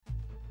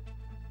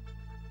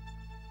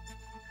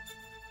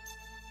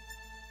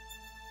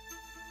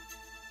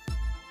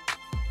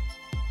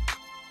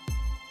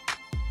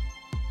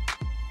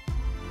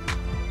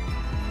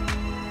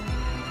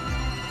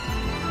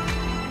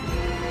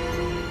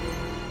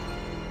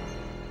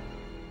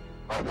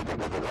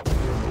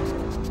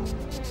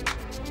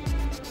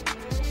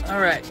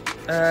Alright,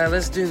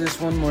 let's do this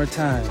one more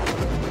time.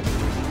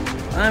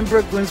 I'm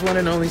Brooklyn's one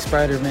and only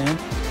Spider-Man.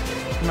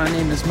 My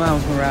name is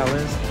Miles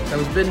Morales. I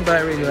was bitten by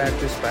a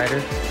radioactive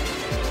spider.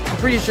 I'm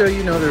pretty sure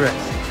you know the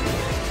rest.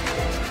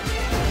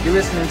 You're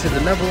listening to the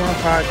 #1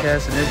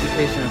 podcast in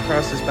education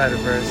across the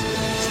Spider-Verse,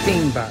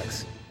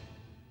 Steambox.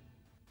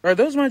 Are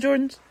those my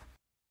Jordans?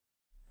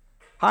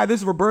 Hi,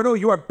 this is Roberto.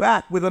 You are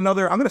back with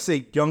another, I'm going to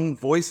say Young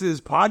Voices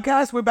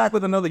podcast. We're back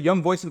with another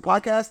Young Voices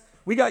podcast.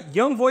 We got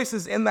Young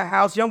Voices in the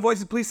house. Young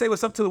Voices, please say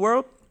what's up to the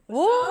world.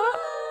 Whoa.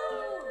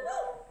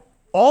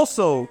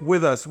 Also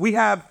with us, we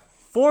have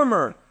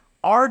former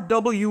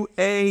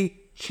RWA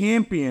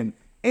champion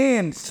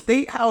and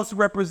State House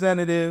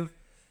representative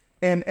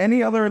and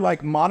any other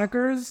like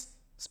monikers.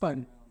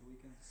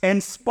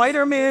 And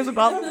Spider-Man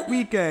about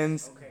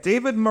weekends,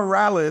 David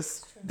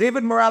Morales.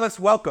 David Morales,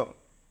 welcome.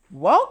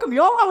 Welcome,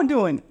 y'all. How we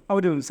doing? How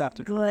we doing this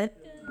afternoon? Good.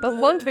 But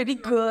one's very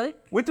good.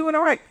 We're doing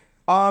all right.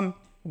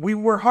 We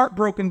were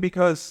heartbroken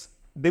because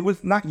it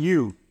was not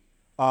you,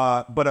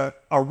 but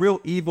a real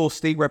evil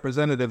state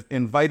representative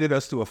invited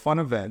us to a fun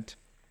event.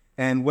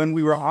 And when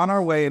we were on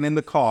our way and in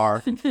the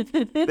car,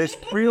 this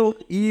real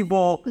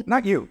evil,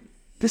 not you,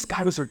 this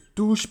guy was a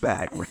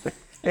douchebag.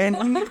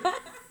 And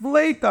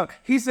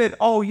he said,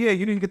 oh yeah,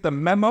 you didn't get the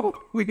memo?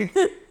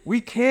 We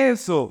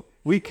canceled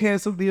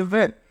the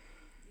event.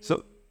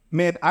 So,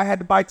 man, I had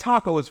to buy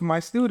tacos for my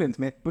students,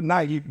 man, but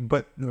not you,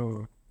 but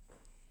no.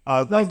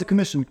 That was the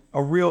commissioner.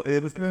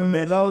 It was the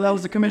commissioner. That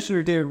was the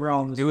commissioner, David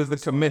Brown. It was the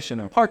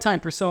commissioner. Part-time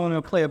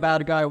persona, play a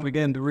bad guy when we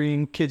get in the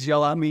ring, kids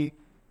yell at me,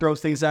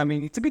 throws things at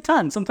me. It's a good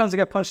time. Sometimes I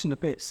get punched in the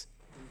face.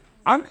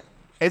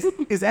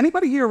 Is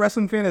anybody here a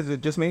wrestling fan? Is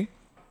it just me?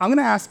 I'm going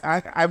to ask,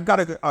 I've got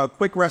a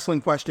quick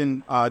wrestling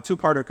question,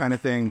 two-parter kind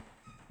of thing,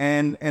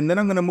 and then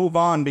I'm going to move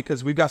on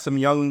because we've got some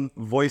Young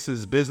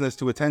Voices business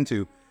to attend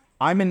to.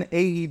 I'm an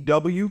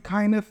AEW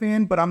kind of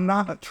fan, but I'm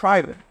not a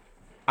tribal.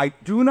 I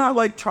do not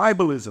like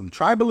tribalism.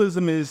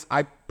 Tribalism is,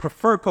 I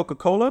prefer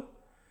Coca-Cola,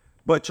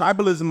 but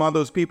tribalism are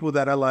those people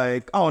that are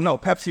like, oh no,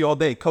 Pepsi all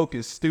day, Coke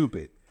is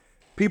stupid.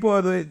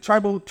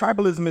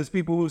 Tribalism is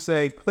people who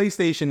say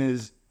PlayStation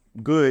is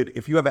good.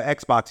 If you have an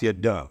Xbox, you're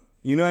dumb.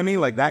 You know what I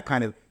mean? Like that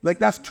kind of, like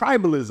that's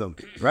tribalism,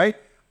 right?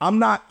 I'm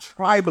not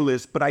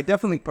tribalist, but I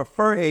definitely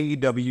prefer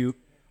AEW.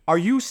 Are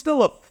you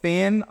still a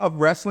fan of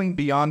wrestling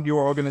beyond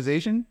your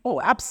organization? Oh,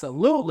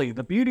 absolutely.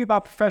 The beauty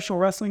about professional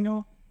wrestling,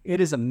 y'all,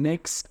 it is a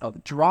mix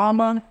of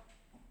drama,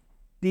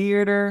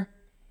 theater,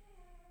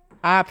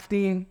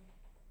 acting,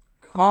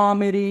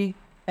 comedy,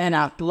 and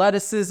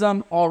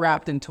athleticism all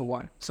wrapped into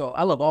one. So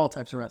I love all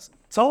types of wrestling.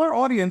 Tell our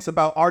audience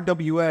about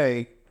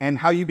RWA and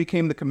how you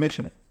became the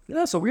commissioner.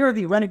 Yeah, so we are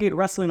the Renegade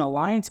Wrestling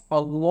Alliance, a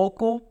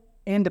local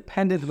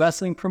independent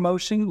wrestling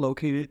promotion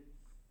located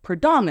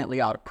predominantly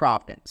out of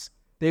Providence.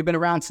 They've been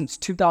around since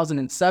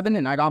 2007,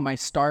 and I got my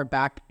start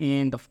back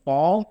in the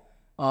fall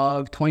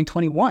of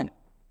 2021,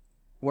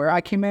 where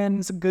I came in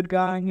as a good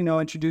guy,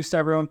 introduced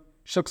everyone,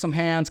 shook some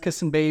hands, kissed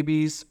some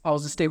babies. I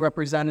was a state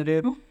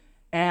representative.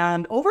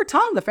 And over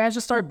time, the fans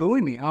just started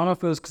booing me. I don't know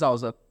if it was because I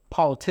was a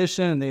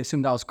politician and they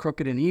assumed I was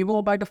crooked and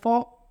evil by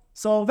default.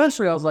 So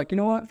eventually I was like, you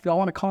know what? If y'all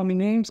want to call me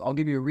names, I'll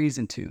give you a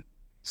reason to.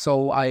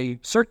 So I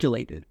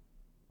circulated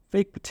a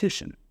fake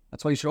petition.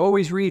 That's why you should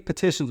always read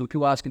petitions when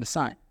people ask you to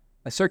sign.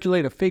 I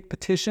circulated a fake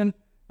petition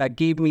that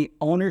gave me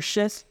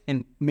ownership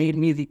and made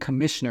me the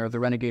commissioner of the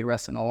Renegade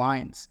Wrestling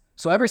Alliance.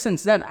 So ever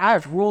since then,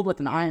 I've ruled with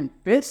an iron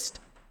fist.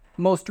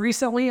 Most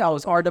recently, I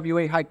was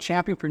RWA High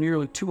Champion for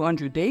nearly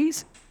 200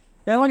 days.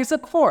 And like I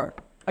said before,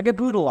 I get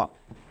booed a lot,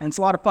 and it's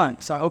a lot of fun.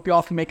 So I hope you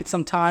all can make it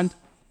sometime.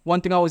 One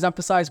thing I always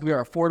emphasize, we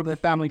are affordable and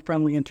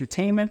family-friendly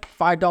entertainment.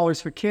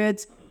 $5 for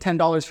kids,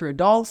 $10 for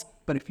adults.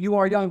 But if you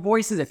are Young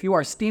Voices, if you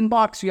are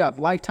Steambox, you have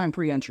lifetime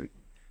free entry.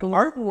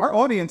 Our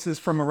audience is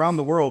from around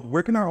the world.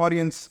 Where can our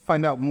audience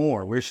find out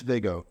more? Where should they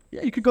go?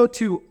 Yeah, you could go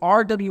to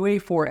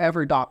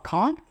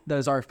rwaforever.com. That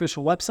is our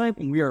official website.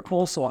 And we are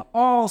also on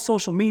all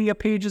social media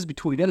pages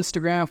between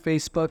Instagram,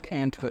 Facebook,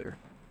 and Twitter.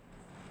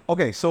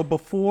 Okay, so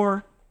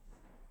before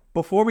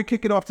we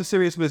kick it off to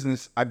serious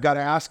business, I've got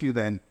to ask you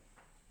then,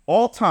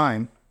 all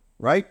time,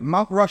 right?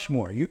 Mount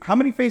Rushmore. How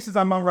many faces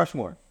on Mount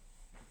Rushmore?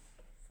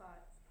 5.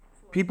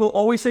 4. People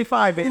always say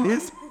 5.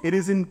 It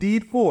is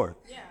indeed 4.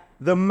 Yeah.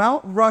 The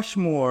Mount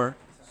Rushmore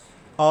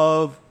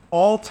of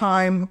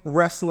all-time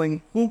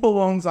wrestling, who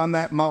belongs on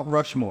that Mount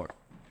Rushmore?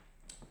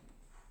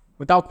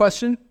 Without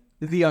question,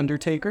 The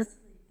Undertaker.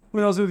 Who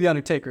knows who The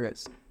Undertaker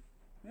is?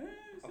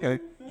 Okay.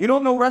 You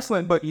don't know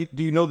wrestling, but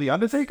do you know The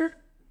Undertaker?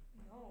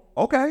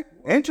 No. Okay,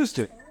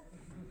 interesting.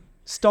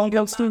 Stone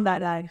Cold Steve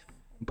that night.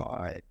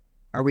 But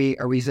are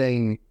we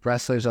saying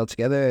wrestlers all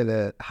together or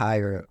the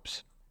higher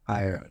ups?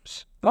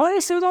 Oh, they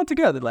still all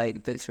together,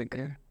 like this right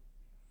there.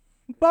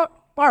 But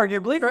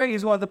arguably, right?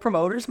 He's one of the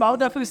promoters. But I'll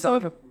definitely say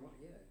him.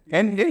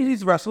 And yeah,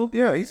 he's wrestled.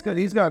 Yeah, he's good.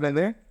 He's got in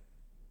there.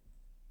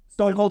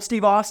 Stone Cold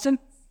Steve Austin.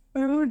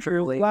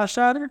 Last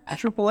Shatter.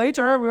 Triple H.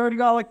 All right, we already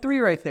got like 3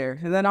 right there.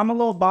 And then I'm a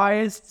little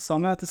biased, so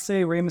I'm going to have to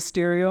say Rey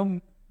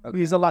Mysterio.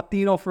 He's a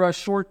Latino for us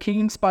short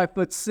kings,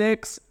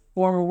 5'6",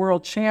 former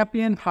world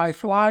champion, high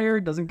flyer.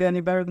 Doesn't get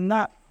any better than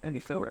that. And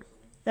he's still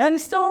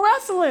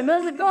wrestling.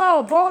 There we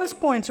go. Bonus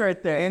points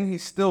right there. And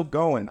he's still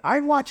going.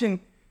 I'm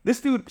watching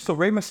this dude. So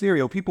Rey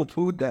Mysterio, people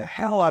booed the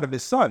hell out of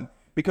his son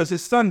because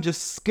his son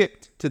just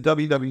skipped to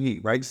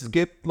WWE, right?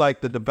 Skipped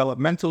like the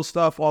developmental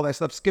stuff, all that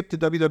stuff, skipped to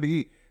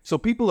WWE. So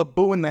people are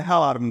booing the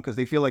hell out of him because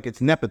they feel like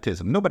it's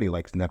nepotism. Nobody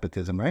likes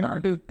nepotism,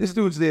 right? This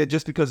dude's there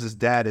just because his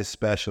dad is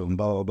special and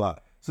blah, blah, blah.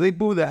 So they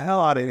boo the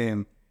hell out of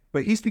him.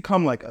 But he's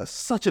become like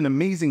such an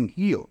amazing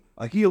heel.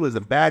 A heel is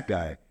a bad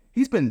guy.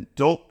 He's been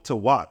dope to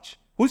watch.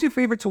 Who's your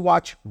favorite to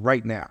watch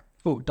right now?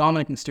 Oh,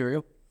 Dominic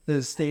Mysterio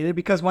is stated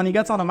because when he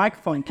gets on a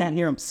microphone, you can't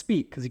hear him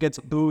speak because he gets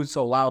booed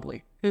so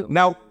loudly.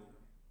 Now,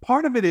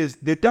 part of it is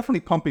they're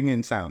definitely pumping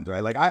in sounds,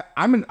 right? Like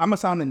I'm a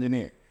sound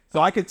engineer. So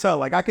I could tell,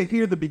 like I could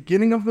hear the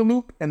beginning of the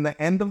loop and the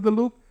end of the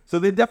loop. So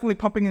they're definitely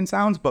pumping in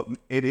sounds, but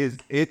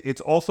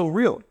it's also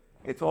real.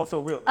 It's also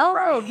real.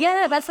 Oh,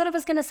 yeah, that's what I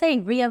was gonna say.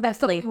 Rhea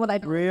Ripley.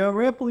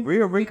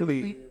 Rhea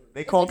Ripley.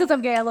 They call Because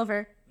of Gail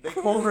over.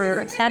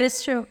 her. That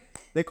is true.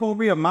 They call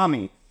Rhea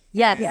mommy.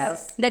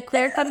 Yes. The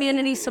Claire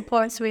community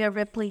supports Rhea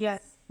Ripley.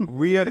 Yes.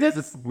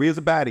 Rhea's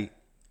a baddie.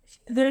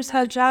 There's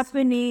her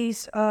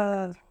Japanese,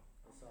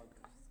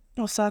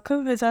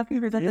 Osaka, is that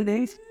the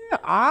name?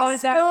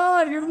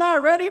 Oscar, you're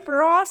not ready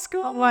for Oscar?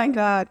 Oh my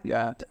God.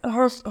 Yeah.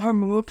 Her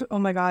move, oh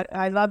my God,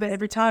 I love it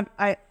every time.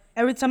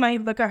 Every time I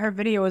look at her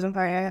videos,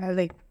 I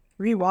like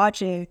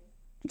rewatch it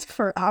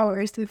for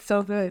hours. It's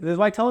so good. This is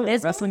why I tell you,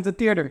 wrestling's a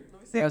theater.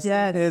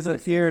 Yeah, it is a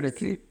theater.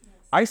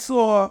 I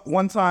saw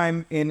one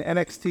time in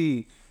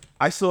NXT,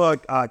 I saw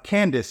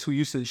Candice who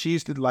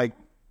used to like,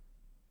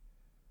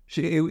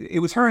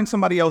 it was her and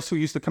somebody else who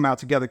used to come out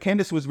together.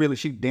 Candice was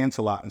she'd dance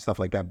a lot and stuff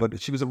like that, but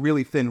she was a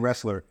really thin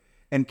wrestler.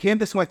 And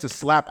Candice went to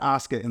slap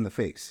Asuka in the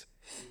face.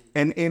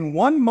 And in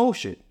one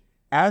motion,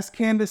 as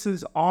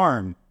Candice's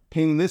arm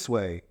came this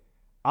way,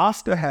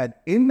 Asuka had,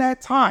 in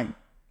that time,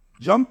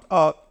 jumped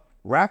up,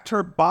 wrapped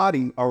her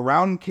body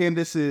around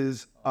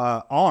Candice's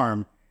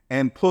arm,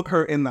 and put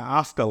her in the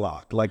Asuka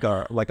lock,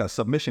 like a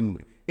submission.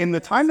 In the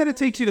time that it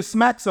takes you to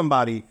smack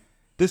somebody,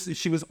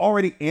 she was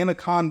already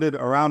anacondaed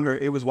around her.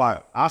 It was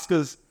wild.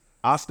 Asuka's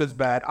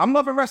bad. I'm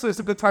loving wrestling.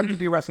 It's a good time to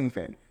be a wrestling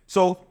fan.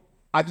 So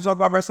I can talk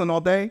about wrestling all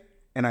day,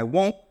 and I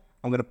won't.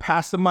 I'm going to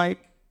pass the mic.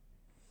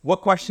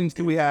 What questions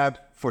do we have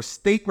for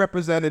State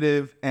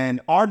Representative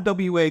and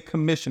RWA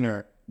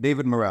Commissioner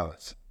David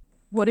Morales?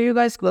 What do you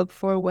guys look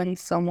for when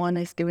someone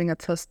is giving a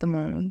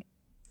testimony?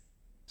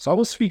 So I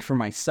will speak for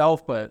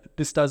myself, but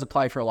this does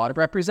apply for a lot of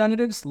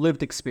representatives,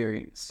 lived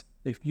experience.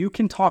 If you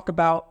can talk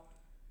about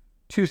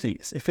two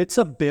things, if it's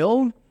a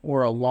bill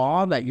or a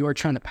law that you are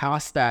trying to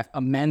pass that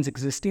amends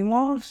existing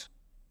laws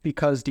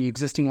because the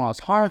existing law is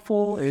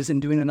harmful,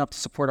 isn't doing enough to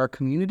support our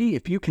community,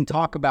 if you can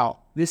talk about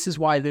this is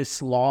why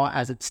this law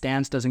as it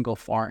stands doesn't go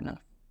far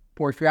enough.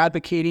 Or if you're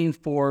advocating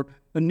for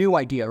a new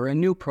idea or a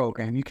new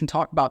program, you can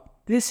talk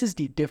about this is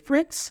the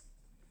difference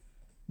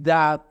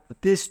that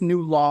this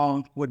new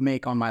law would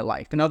make on my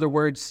life. In other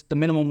words, the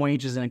minimum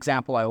wage is an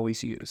example I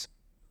always use.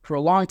 For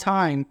a long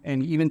time,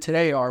 and even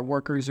today, our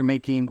workers are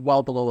making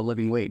well below the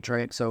living wage,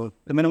 right? So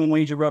the minimum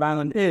wage in Rhode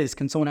Island is,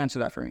 can someone answer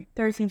that for me?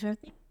 $13.50.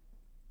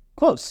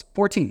 Close,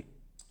 14.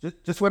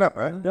 Just went up,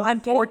 right?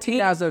 I'm 14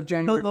 as of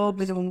January. Low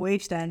minimum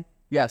wage then.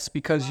 Yes,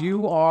 because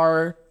you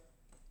are,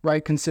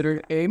 right,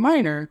 considered a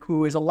minor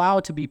who is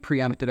allowed to be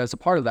preempted as a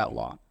part of that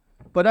law.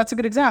 But that's a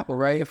good example,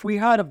 right? If we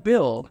had a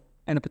bill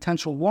and a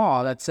potential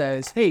law that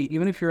says, hey,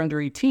 even if you're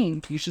under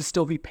 18, you should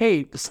still be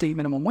paid the state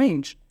minimum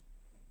wage.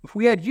 If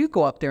we had you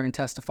go up there and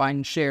testify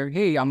and share,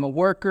 hey, I'm a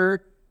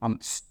worker, I'm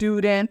a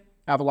student,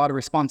 I have a lot of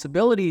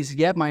responsibilities,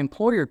 yet my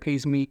employer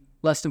pays me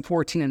less than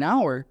 14 an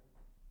hour,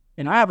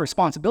 and I have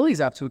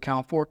responsibilities I have to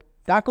account for,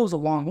 that goes a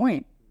long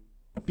way.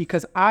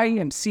 Because I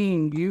am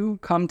seeing you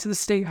come to the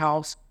State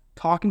House,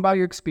 talking about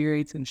your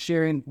experience and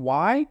sharing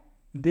why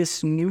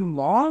this new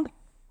law,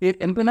 if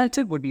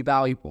implemented, would be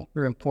valuable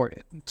or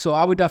important. So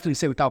I would definitely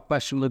say without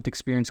question, lived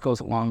experience goes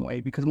a long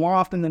way. Because more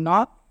often than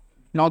not,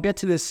 and I'll get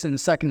to this in a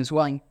second as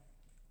well,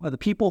 the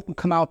people who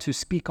come out to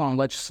speak on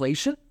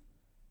legislation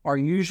are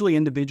usually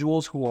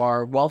individuals who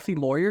are wealthy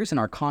lawyers and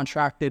are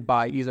contracted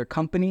by either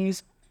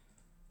companies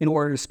in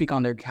order to speak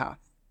on their behalf.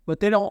 But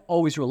they don't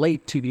always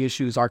relate to the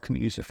issues our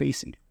communities are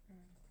facing.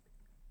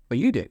 But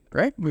you did,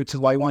 right? Which is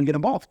why you want to get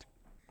involved.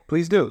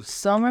 Please do.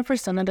 Some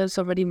representatives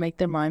already make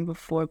their mind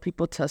before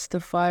people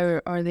testify,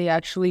 or are they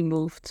actually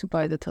moved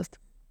by the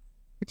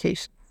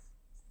testification?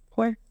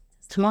 Where?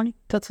 Testimony?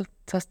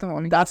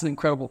 Testimony. That's an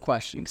incredible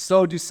question.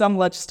 So do some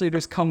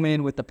legislators come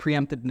in with the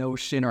preempted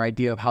notion or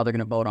idea of how they're going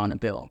to vote on a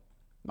bill?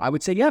 I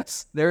would say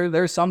yes. There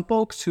are some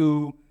folks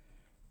who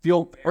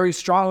feel very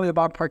strongly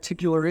about a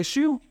particular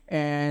issue,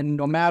 and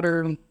no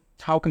matter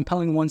how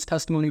compelling one's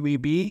testimony may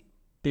be,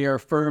 they are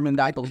firm in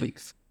that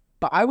belief.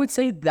 But I would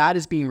say that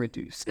is being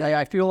reduced.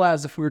 I feel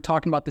as if we were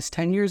talking about this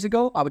 10 years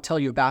ago, I would tell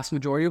you a vast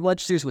majority of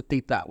legislators would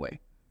think that way.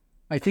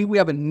 I think we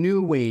have a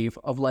new wave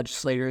of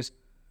legislators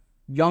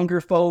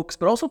younger folks,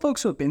 but also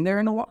folks who have been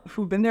there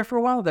who've been there for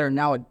a while, they're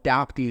now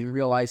adapting and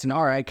realizing,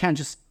 all right, I can't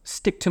just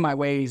stick to my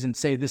ways and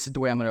say this is the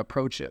way I'm going to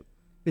approach it.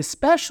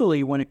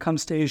 Especially when it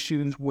comes to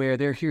issues where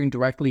they're hearing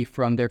directly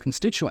from their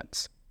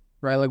constituents,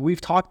 right? Like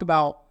we've talked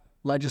about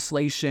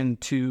legislation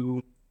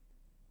to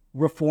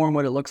reform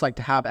what it looks like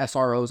to have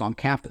SROs on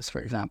campus, for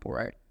example,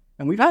 right?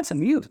 And we've had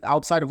some youth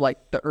outside of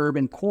like the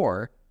urban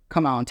core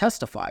come out and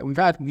testify. We've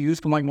had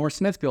youth from like North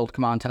Smithfield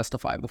come out and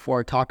testify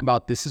before, talk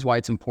about this is why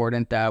it's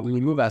important that we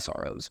remove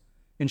SROs.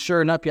 And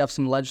sure enough, you have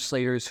some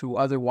legislators who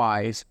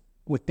otherwise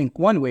would think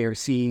one way, or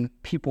seeing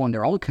people in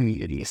their own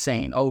community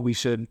saying, oh, we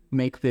should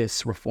make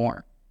this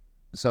reform.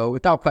 So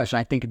without question,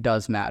 I think it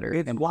does matter.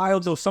 It's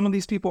wild, though. Some of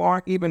these people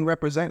aren't even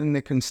representing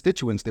their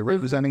constituents. They're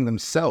representing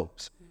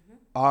themselves.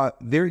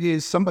 There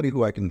is somebody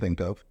who I can think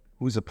of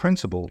who's a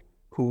principal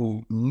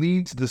who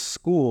leads the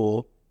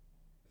school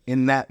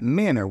in that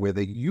manner where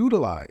they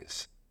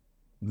utilize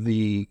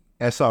the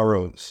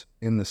SROs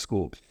in the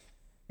school.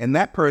 And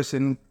that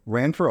person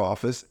ran for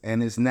office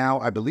and is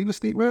now, I believe, a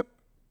state rep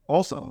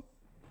also,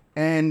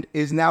 and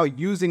is now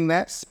using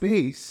that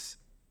space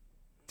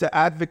to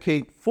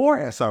advocate for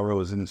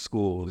SROs in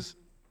schools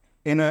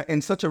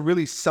in such a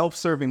really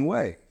self-serving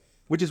way,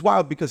 which is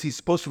wild because he's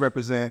supposed to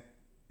represent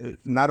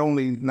not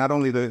only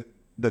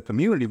the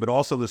community, but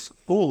also the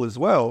school as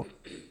well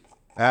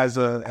as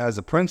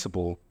a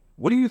principal.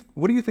 What do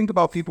you think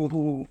about people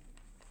who,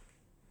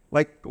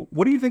 like,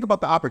 what do you think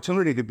about the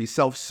opportunity to be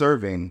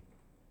self-serving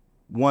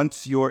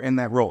once you're in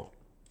that role?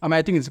 I mean,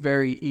 I think it's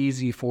very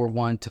easy for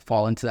one to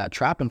fall into that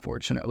trap,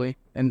 unfortunately.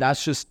 And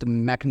that's just the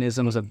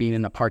mechanisms of being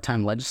in a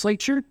part-time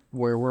legislature,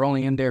 where we're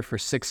only in there for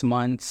 6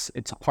 months.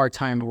 It's a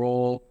part-time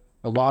role.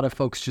 A lot of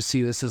folks just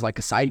see this as like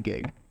a side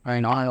gig, right?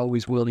 Not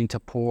always willing to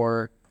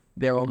pour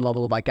their own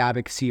level of like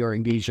advocacy or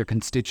engage their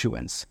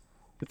constituents.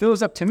 If it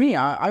was up to me,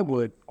 I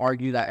would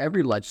argue that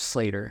every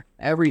legislator,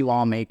 every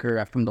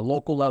lawmaker from the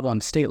local level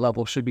and state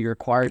level should be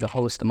required to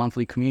host a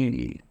monthly community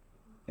meeting.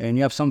 And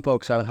you have some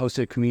folks that have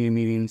hosted community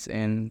meetings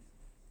in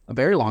a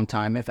very long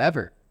time, if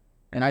ever.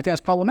 And I think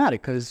that's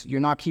problematic because you're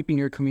not keeping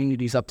your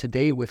communities up to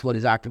date with what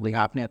is actively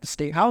happening at the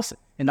state house.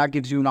 And that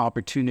gives you an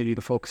opportunity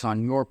to focus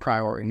on your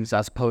priorities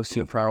as opposed to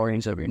the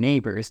priorities of your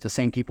neighbors, the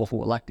same people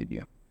who elected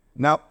you.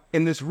 Now,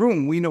 in this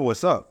room, we know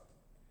what's up.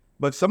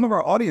 But some of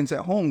our audience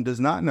at home does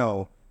not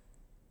know.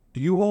 Do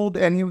you hold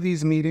any of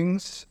these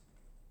meetings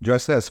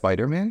dressed as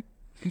Spider-Man?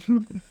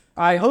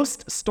 I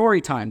host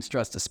story times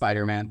dressed as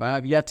Spider-Man, but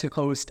I've yet to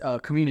host a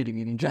community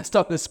meeting dressed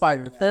up as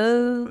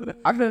Spider-Man.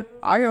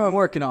 I am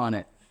working on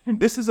it.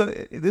 This is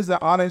an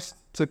honest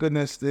to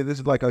goodness. This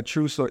is like a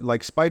true story.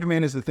 Like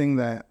Spider-Man is the thing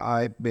that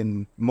I've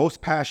been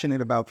most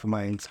passionate about for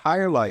my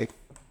entire life,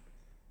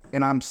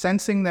 and I'm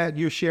sensing that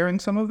you're sharing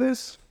some of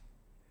this.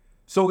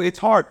 So it's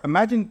hard.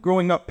 Imagine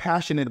growing up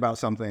passionate about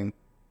something,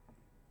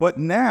 but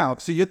now,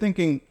 so you're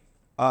thinking,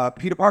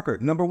 Peter Parker,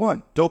 number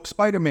one, dope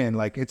Spider-Man,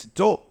 like it's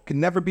dope, can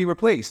never be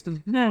replaced.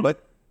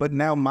 But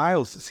now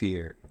Miles is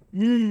here.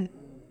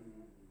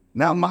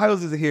 Now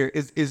Miles is here.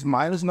 Is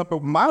Miles number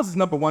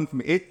one for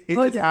me.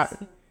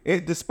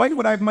 Despite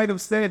what I might have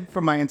said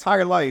for my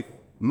entire life,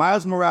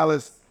 Miles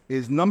Morales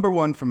is number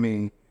one for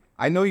me.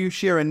 I know you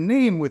share a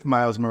name with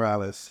Miles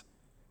Morales,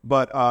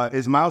 but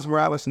is Miles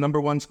Morales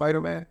number one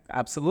Spider-Man?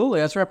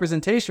 Absolutely. That's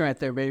representation right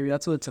there, baby.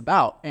 That's what it's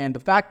about. And the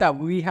fact that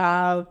we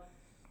have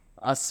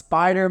a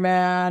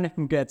Spider-Man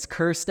who gets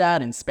cursed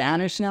at in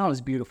Spanish now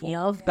is beautiful.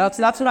 Yep. That's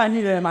what I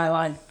needed in my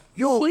life.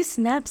 He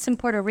snaps in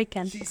Puerto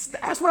Rican.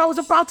 That's what I was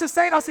about to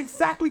say. That's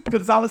exactly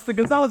Gonzalez to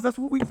Gonzalez. That's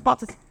what we was about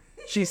to say.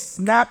 She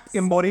snapped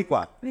in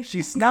Boricua.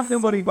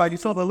 You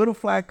saw the little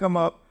flag come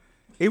up.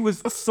 It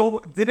was so.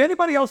 Did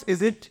anybody else?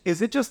 Is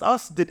it just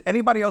us? Did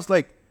anybody else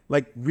like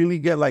really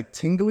get like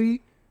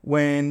tingly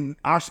when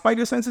our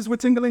spider senses were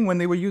tingling when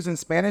they were using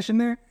Spanish in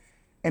there?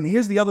 And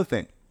here's the other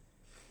thing: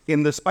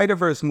 in the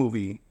Spider-Verse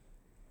movie,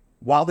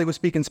 while they were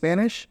speaking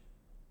Spanish,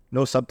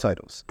 no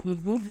subtitles.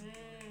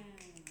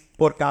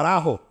 Por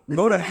carajo,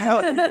 go to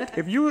hell.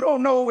 If you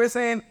don't know what we're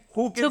saying,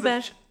 who gives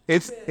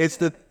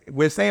a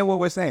we're saying what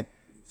we're saying.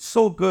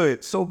 So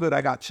good.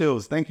 I got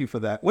chills. Thank you for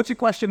that. What's your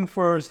question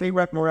for State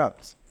Rep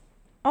Morales?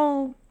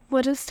 Oh,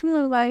 what is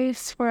the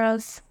advice for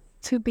us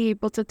to be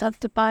able to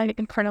testify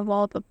in front of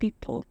all the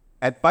people?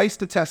 Advice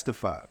to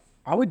testify.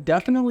 I would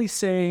definitely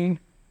say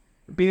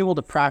be able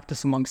to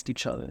practice amongst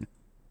each other,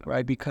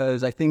 right?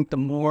 Because I think the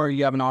more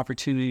you have an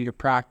opportunity to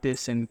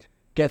practice and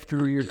get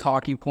through your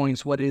talking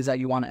points, what it is that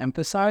you want to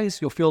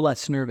emphasize, you'll feel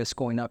less nervous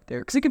going up there.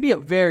 Because it could be a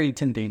very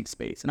intimidating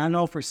space. And I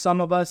know for some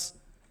of us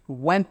who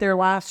went there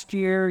last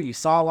year, you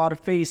saw a lot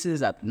of faces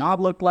that did not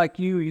look like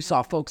you. You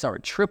saw folks that were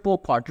triple,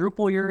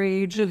 quadruple your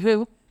age.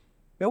 It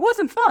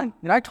wasn't fun.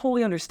 And I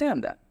totally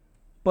understand that.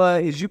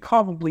 But as you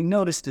probably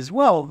noticed as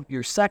well,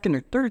 your second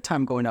or third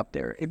time going up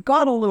there, it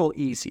got a little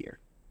easier.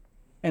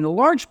 And a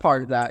large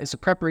part of that is the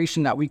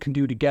preparation that we can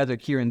do together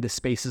here in this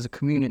space as a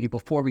community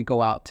before we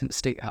go out to the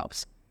State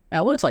House. And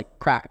it looks like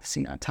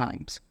practicing at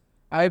times.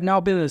 I have now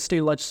been a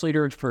state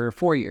legislator for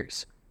 4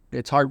 years.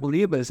 It's hard to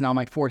believe, but it's now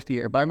my 4th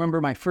year. But I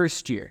remember my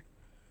first year,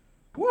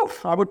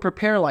 I would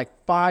prepare like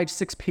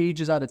 5-6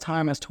 pages at a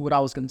time as to what I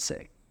was going to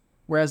say.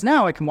 Whereas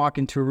now I can walk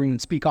into a room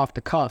and speak off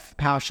the cuff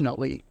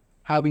passionately,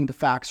 having the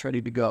facts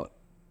ready to go.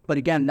 But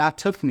again, that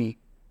took me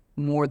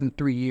more than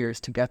 3 years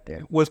to get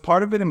there. Was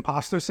part of it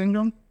imposter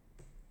syndrome?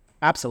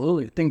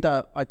 Absolutely.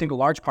 I think a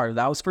large part of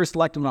that. I was first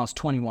elected when I was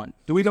 21.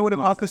 Do we know what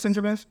imposter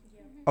syndrome is?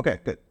 Okay,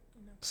 good.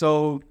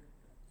 So,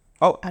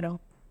 I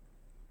don't.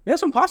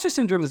 Yes, imposter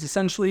syndrome is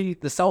essentially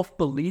the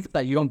self-belief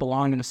that you don't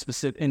belong in a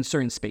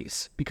certain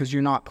space because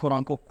you're not quote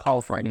unquote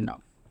qualified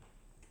enough.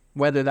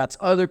 Whether that's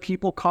other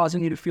people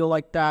causing you to feel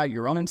like that,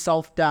 your own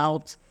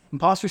self-doubt.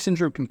 Imposter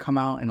syndrome can come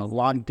out in a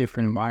lot of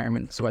different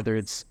environments, whether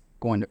it's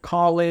going to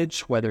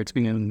college, whether it's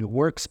being in a new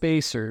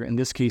workspace, or in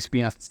this case,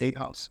 being at the State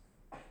House.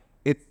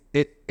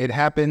 It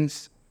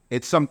happens.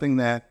 It's something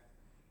that,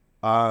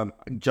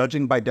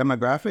 judging by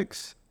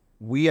demographics,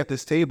 we at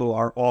this table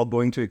are all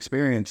going to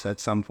experience at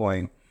some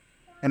point.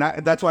 And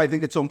that's why I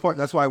think it's so important.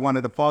 That's why I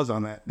wanted to pause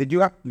on that. Did you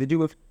have?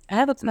 I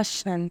have a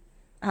question.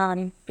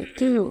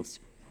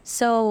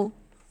 So,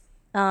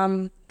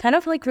 kind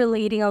of like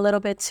relating a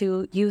little bit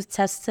to youth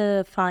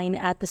testifying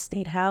at the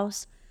State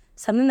House,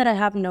 something that I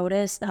have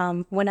noticed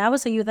when I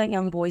was a youth at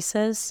Young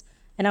Voices,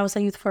 and I was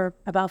a youth for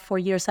about 4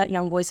 years at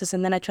Young Voices,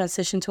 and then I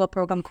transitioned to a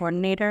program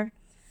coordinator.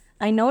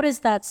 I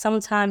noticed that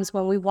sometimes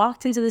when we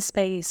walked into the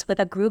space with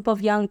a group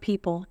of young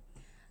people,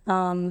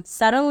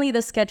 suddenly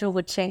the schedule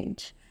would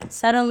change.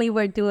 Suddenly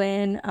we're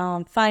doing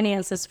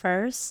finances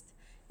first,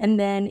 and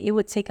then it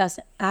would take us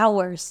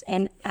hours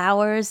and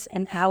hours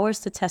and hours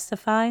to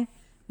testify.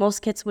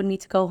 Most kids would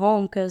need to go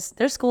home because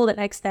there's school the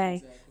next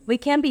day. We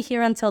can't be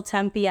here until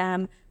 10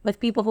 p.m. with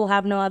people who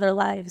have no other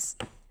lives.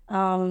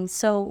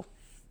 So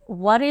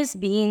what is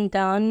being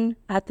done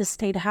at the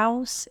State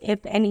House, if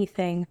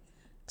anything,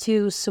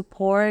 to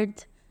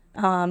support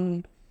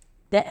the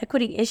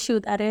equity issue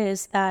that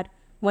is that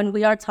when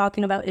we are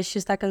talking about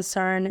issues that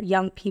concern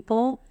young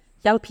people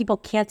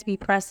can't be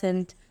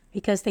present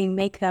because they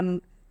make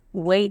them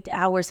wait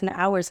hours and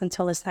hours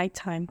until it's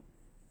nighttime.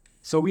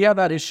 So we have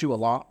that issue a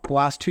lot the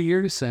last 2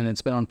 years, and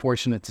it's been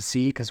unfortunate to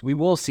see because we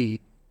will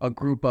see a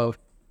group of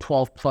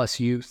 12 plus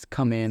youth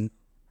come in,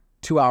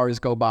 2 hours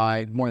go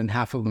by, more than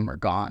half of them are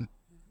gone.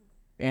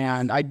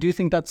 And I do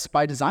think that's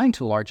by design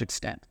to a large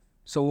extent.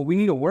 So what we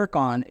need to work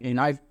on,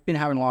 and I've been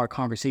having a lot of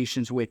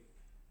conversations with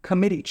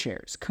committee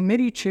chairs.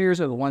 Committee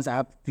chairs are the ones that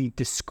have the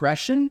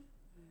discretion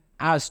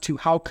as to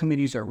how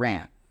committees are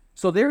ran.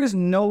 So there is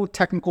no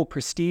technical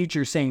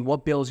procedure saying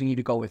what bills you need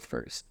to go with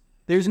first.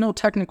 There's no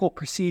technical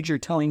procedure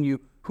telling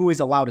you who is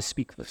allowed to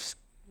speak first.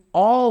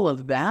 All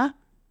of that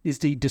is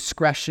the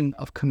discretion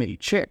of committee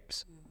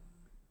chairs.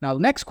 Now, the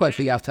next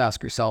question you have to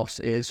ask yourselves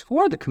is, who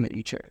are the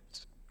committee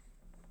chairs?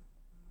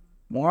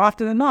 More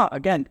often than not,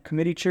 again,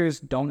 committee chairs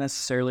don't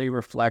necessarily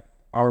reflect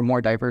our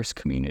more diverse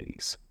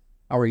communities,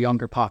 our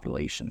younger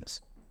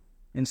populations.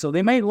 And so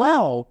they may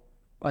allow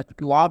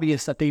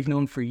lobbyists that they've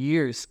known for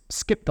years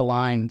skip the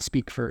line and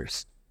speak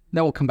first.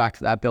 Then we'll come back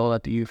to that bill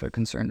that the youth are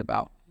concerned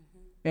about.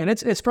 And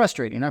it's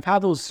frustrating. I've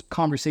had those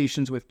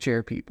conversations with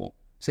chair people.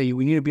 Say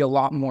we need to be a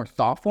lot more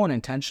thoughtful and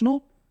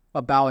intentional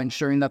about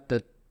ensuring that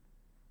the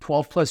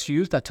 12 plus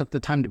youth that took the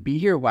time to be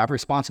here, who have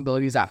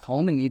responsibilities at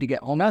home and need to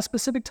get home at a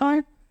specific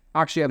time,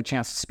 actually have a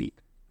chance to speak.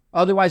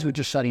 Otherwise, we're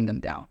just shutting them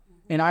down.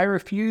 And I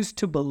refuse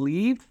to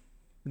believe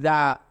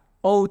that,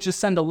 just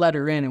send a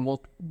letter in and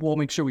we'll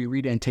make sure we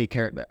read it and take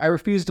care of it. I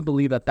refuse to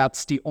believe that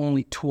that's the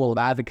only tool of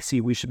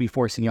advocacy we should be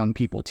forcing young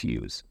people to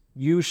use.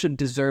 You should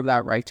deserve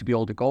that right to be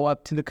able to go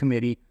up to the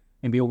committee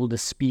and be able to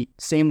speak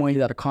same way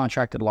that a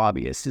contracted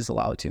lobbyist is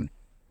allowed to.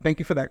 Thank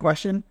you for that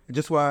question. I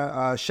just want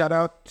to shout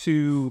out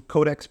to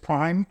Codex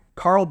Prime.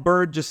 Carl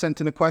Bird just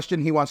sent in a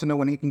question. He wants to know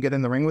when he can get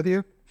in the ring with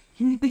you.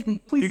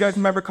 You guys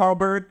remember Carl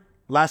Bird?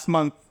 Last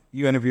month,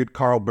 you interviewed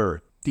Carl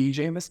Bird.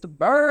 DJ Mr.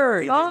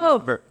 Bird. Oh,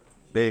 Bird.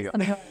 There you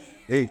go.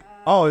 Hey.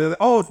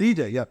 Oh,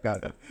 DJ. Yep,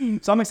 got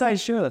it. So I'm excited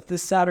to share that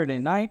this Saturday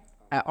night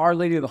at Our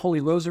Lady of the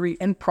Holy Rosary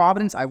in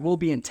Providence, I will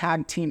be in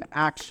tag team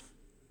action.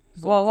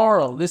 Well,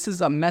 Laurel, this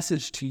is a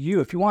message to you.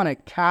 If you want to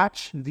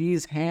catch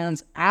these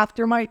hands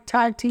after my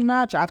tag team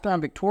match, after I'm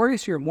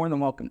victorious, you're more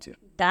than welcome to.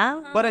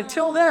 But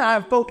until then,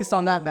 I'm focused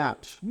on that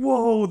match.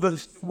 Whoa,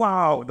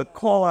 the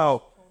call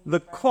out.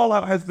 The call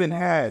out has been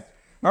had.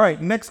 All right,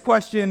 next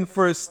question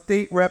for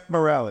State Rep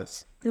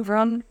Morales.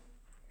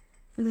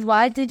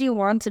 Why did you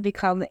want to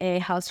become a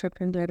House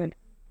representative?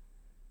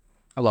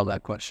 I love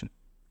that question.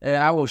 And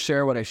I will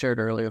share what I shared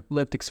earlier,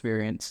 lived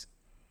experience.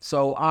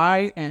 So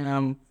I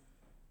am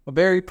a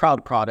very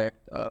proud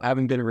product of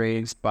having been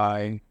raised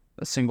by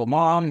a single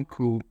mom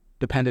who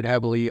depended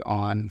heavily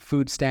on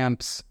food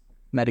stamps,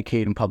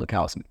 Medicaid, and public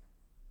housing.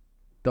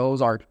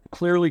 Those are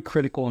clearly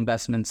critical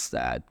investments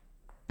that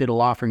did a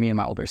lot for me and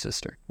my older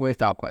sister,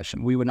 without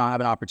question. We would not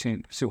have an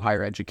opportunity to pursue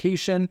higher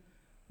education.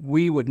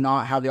 We would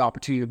not have the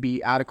opportunity to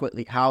be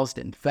adequately housed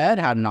and fed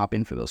had it not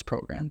been for those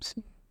programs.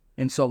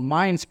 And so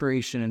my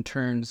inspiration in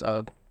terms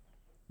of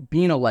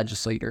being a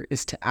legislator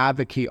is to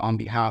advocate on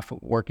behalf of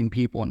working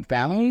people and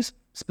families,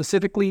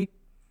 specifically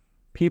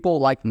people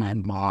like my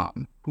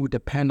mom who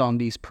depend on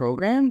these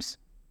programs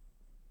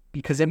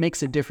because it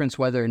makes a difference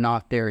whether or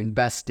not they're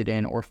invested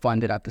in or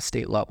funded at the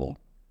state level.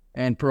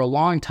 And for a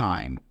long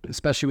time,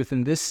 especially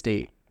within this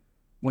state,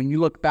 when you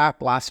look back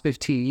the last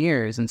 15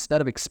 years,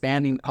 instead of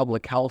expanding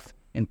public health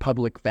and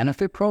public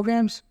benefit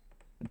programs,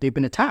 they've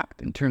been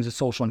attacked in terms of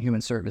social and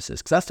human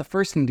services, because that's the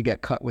first thing to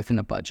get cut within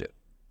a budget.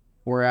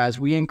 Whereas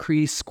we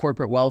increase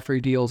corporate welfare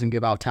deals and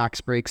give out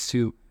tax breaks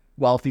to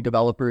wealthy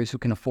developers who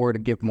can afford to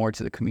give more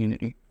to the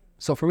community.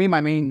 So for me,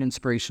 my main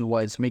inspiration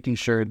was making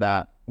sure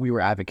that we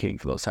were advocating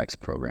for those types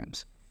of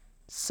programs.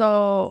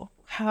 So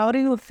how do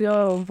you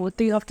feel? What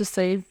do you have to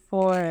say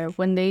for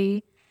when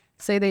they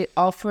say they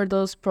offer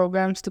those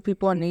programs to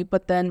people in need,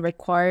 but then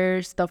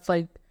require stuff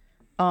like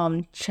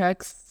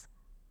checks?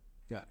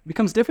 Yeah, it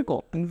becomes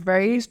difficult. And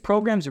various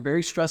programs are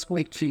very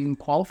stressful to even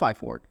qualify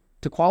for it.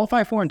 To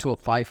qualify for and to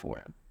apply for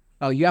it.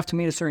 You have to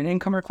meet a certain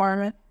income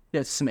requirement. You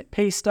have to submit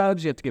pay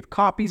stubs. You have to give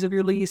copies of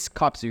your lease,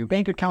 copies of your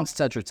bank accounts,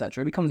 etc.,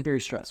 etc. It becomes very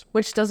stressful.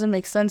 Which doesn't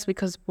make sense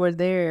because we're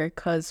there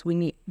because we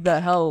need the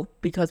help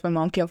because my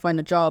mom can't find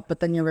a job, but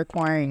then you're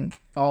requiring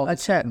all a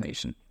check.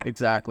 Information.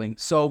 Exactly.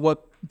 So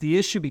what the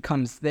issue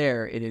becomes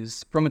there, it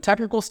is from a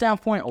technical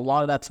standpoint, a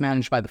lot of that's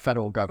managed by the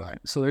federal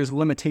government. So there's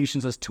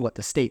limitations as to what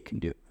the state can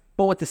do.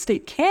 But what the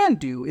state can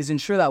do is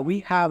ensure that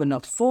we have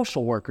enough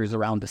social workers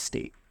around the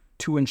state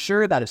to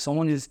ensure that if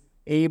someone is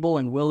able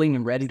and willing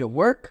and ready to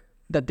work,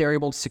 that they're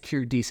able to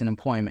secure decent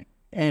employment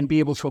and be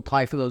able to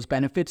apply for those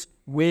benefits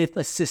with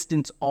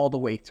assistance all the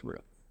way through.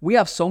 We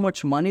have so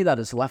much money that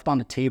is left on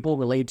the table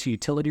related to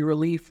utility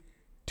relief.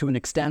 To an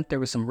extent, there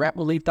was some rent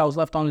relief that was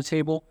left on the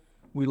table.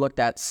 We looked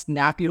at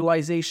SNAP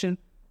utilization.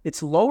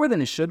 It's lower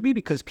than it should be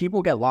because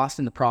people get lost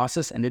in the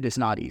process and it is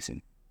not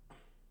easy.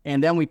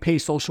 And then we pay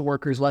social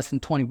workers less than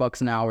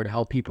 $20 an hour to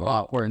help people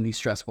out who are in these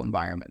stressful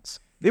environments.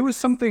 There was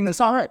something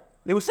That's all right.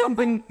 There was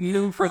something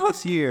new for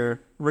this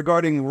year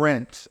regarding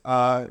rent.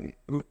 What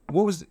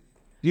was? Do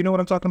you know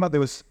what I'm talking about?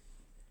 There was.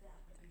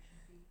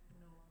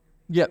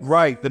 Yeah,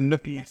 right.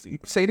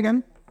 Say it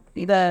again.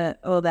 The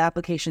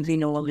application fee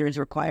no longer is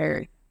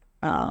required.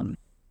 I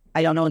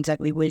don't know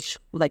exactly which,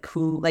 like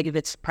who, like if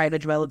it's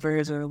private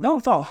developers or. No,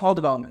 it's all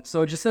development.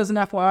 So it just says an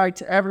FYI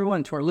to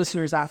everyone, to our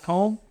listeners at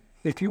home,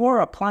 if you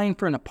are applying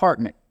for an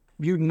apartment,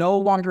 you no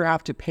longer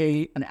have to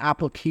pay an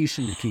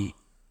application fee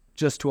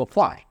just to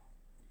apply.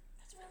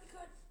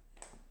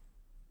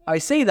 I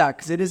say that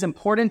because it is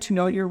important to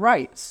know your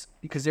rights,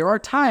 because there are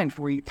times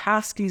where you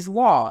pass these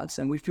laws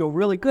and we feel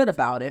really good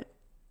about it,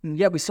 and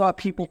yet we saw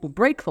people who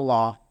break the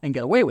law and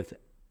get away with it.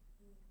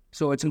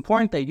 So it's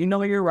important that you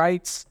know your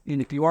rights,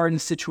 and if you are in a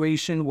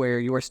situation where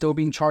you are still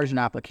being charged an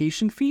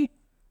application fee,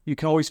 you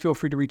can always feel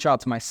free to reach out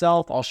to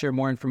myself. I'll share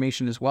more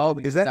information as well.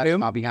 Is that new?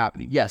 I'll be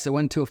happy. Yes, it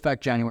went into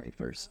effect January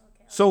 1st.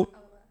 So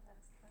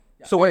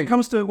when it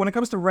comes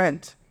to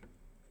rent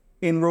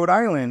in Rhode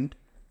Island,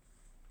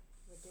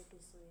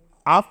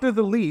 after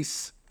the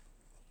lease,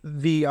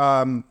 the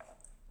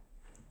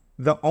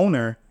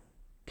owner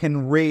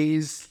can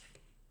raise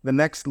the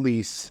next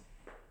lease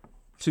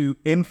to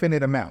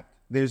infinite amount.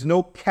 There's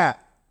no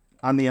cap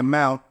on the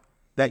amount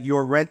that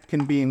your rent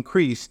can be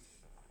increased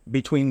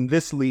between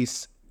this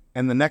lease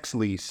and the next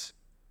lease.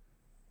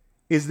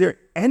 Is there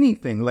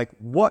anything like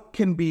what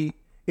can be?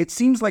 It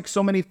seems like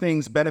so many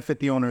things benefit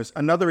the owners.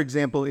 Another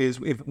example is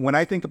when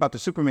I think about the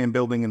Superman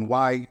building and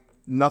why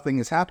nothing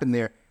has happened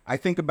there, I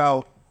think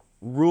about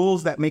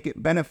rules that make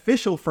it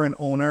beneficial for an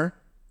owner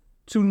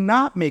to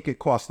not make it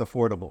cost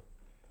affordable,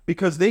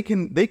 because they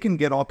can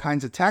get all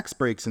kinds of tax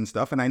breaks and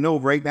stuff. And I know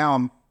right now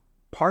I'm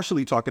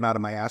partially talking out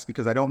of my ass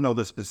because I don't know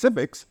the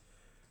specifics,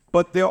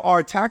 but there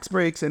are tax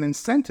breaks and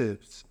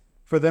incentives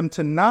for them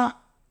to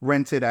not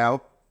rent it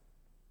out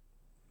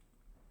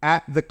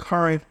at the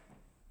current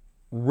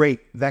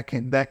rate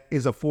that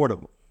is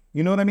affordable.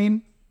 You know what I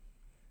mean?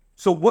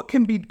 So what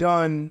can be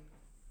done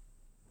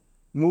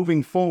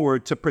moving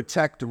forward to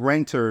protect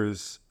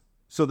renters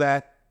so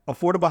that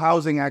affordable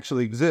housing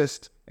actually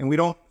exists and we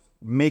don't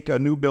make a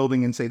new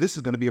building and say this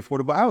is going to be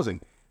affordable housing?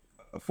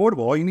 Affordable,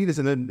 all you need is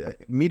a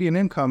median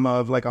income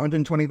of like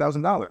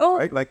 $120,000,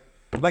 right?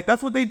 Like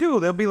that's what they do.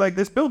 They'll be like,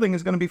 this building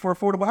is going to be for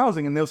affordable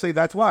housing, and they'll say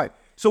that's why.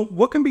 So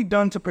what can be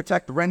done to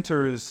protect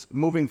renters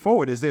moving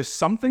forward? Is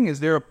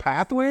there a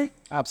pathway?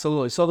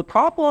 Absolutely. So the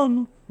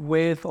problem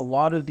with a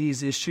lot of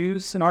these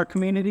issues in our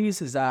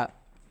communities is that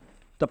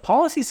the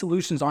policy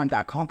solutions aren't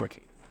that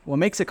complicated. What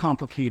makes it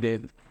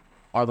complicated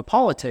are the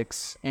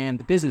politics and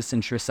the business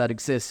interests that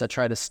exist that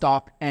try to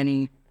stop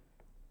any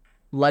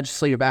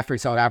legislative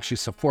efforts that would actually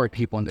support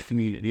people in the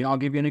community. And I'll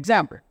give you an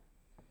example.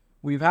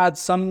 We've had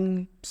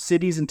some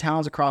cities and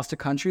towns across the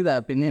country that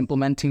have been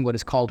implementing what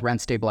is called rent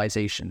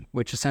stabilization,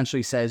 which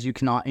essentially says you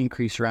cannot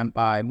increase rent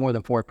by more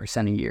than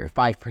 4% a year,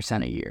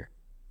 5% a year.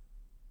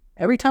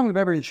 Every time we've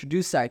ever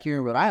introduced that here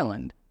in Rhode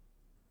Island,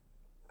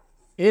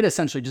 it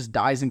essentially just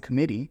dies in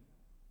committee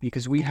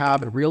because we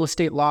have real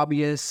estate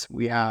lobbyists,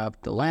 we have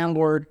the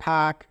landlord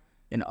pack,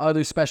 and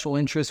other special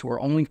interests who are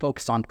only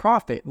focused on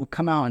profit will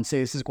come out and say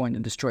this is going to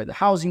destroy the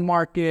housing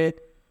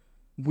market.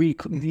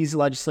 These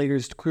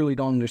legislators clearly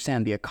don't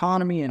understand the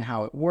economy and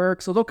how it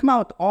works. So they'll come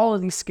out with all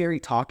of these scary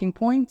talking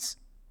points.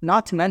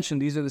 Not to mention,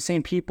 these are the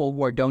same people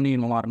who are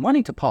donating a lot of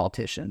money to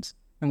politicians.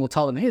 And we'll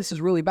tell them, hey, this is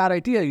a really bad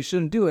idea. You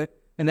shouldn't do it.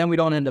 And then we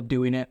don't end up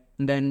doing it.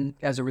 And then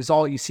as a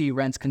result, you see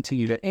rents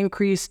continue to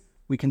increase.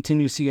 We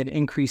continue to see an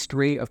increased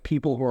rate of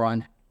people who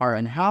are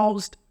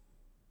unhoused.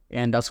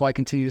 And that's why I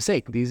continue to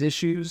say these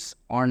issues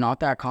are not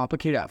that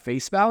complicated at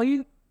face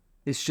value.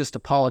 It's just a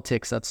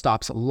politics that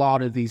stops a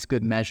lot of these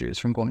good measures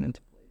from going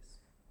into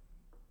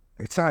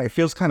place. It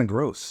feels kind of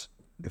gross.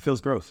 It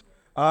feels gross.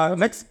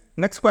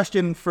 Next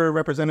question for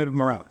Representative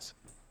Morales.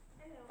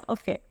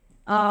 Okay.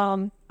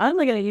 I'm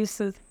like gonna use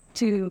this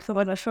to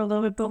provide a show a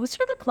little bit, but what's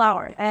your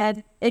flower?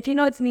 And if you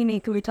know it's Mimi,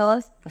 can we tell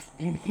us?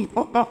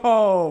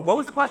 Oh, what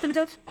was the question,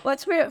 Judge?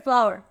 What's your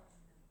flower?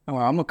 Oh,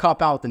 I'm gonna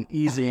cop out with an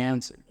easy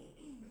answer.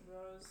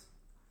 Rose.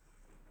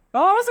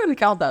 Oh, I was gonna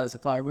count that as a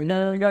flower, but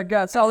no,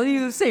 so I'll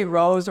either say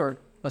rose or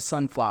a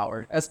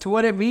sunflower. As to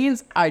what it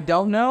means, I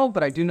don't know,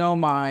 but I do know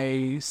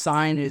my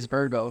sign is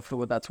Virgo, for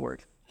what that's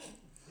worth.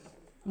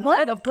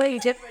 What? A play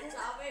different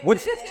topic.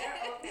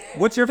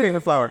 What's your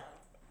favorite flower?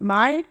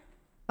 Mine?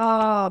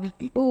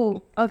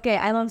 Okay.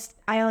 I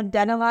love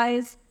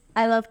dandelions.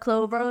 I love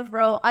clover.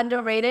 Bro,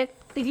 underrated.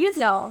 Did you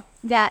know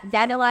that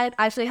dandelion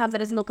actually has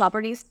medicinal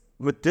properties?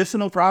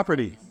 Medicinal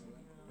properties.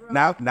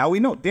 Now we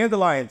know.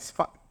 Dandelions.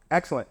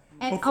 Excellent.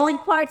 And only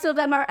parts of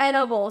them are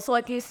edible. So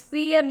if you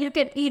see them, you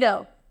can eat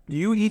them. Do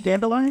you eat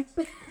dandelions?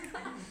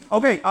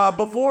 Okay,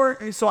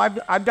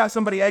 I've got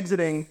somebody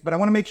exiting, but I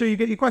want to make sure you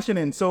get your question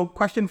in. So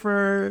question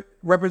for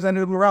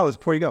Representative Morales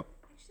before you go.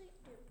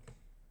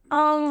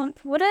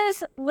 What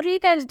are you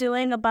guys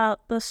doing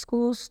about the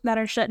schools that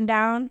are shutting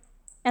down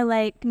and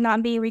like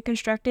not being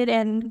reconstructed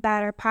and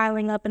that are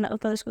piling up in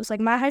other schools?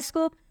 Like my high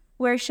school,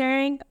 we're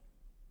sharing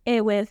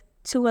it with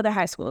 2 other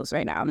high schools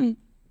right now.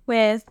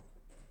 With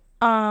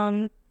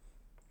trying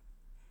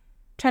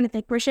to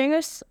think, we're sharing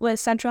this with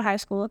Central High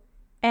School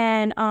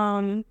and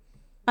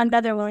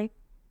another one.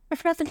 I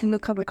forgot the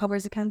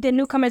Newcomers Academy. The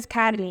Newcomers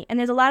Academy, and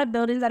there's a lot of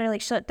buildings that are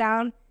like shut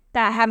down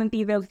that haven't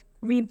been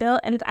rebuilt,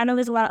 and I know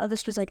there's a lot of other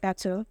schools like that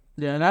too.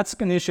 Yeah, and that's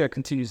an issue that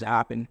continues to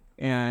happen.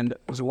 And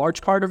as a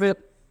large part of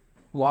it,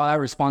 a lot of that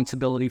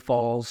responsibility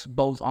falls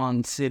both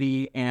on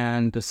city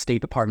and the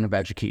State Department of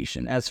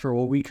Education. As for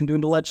what we can do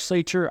in the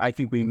legislature, I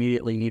think we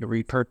immediately need to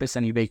repurpose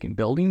any vacant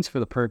buildings for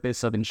the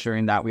purpose of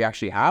ensuring that we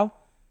actually have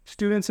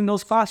students in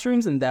those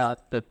classrooms and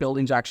that the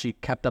buildings are actually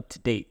kept up to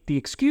date. The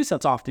excuse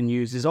that's often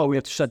used is, we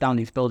have to shut down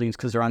these buildings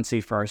because they're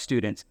unsafe for our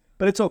students.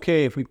 But it's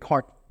okay if we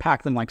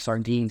pack them like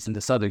sardines in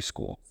this other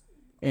school.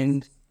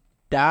 And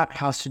that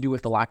has to do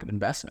with the lack of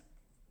investment.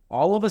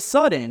 All of a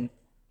sudden,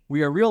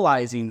 we are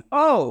realizing,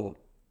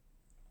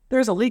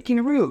 there's a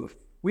leaking roof.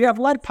 We have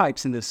lead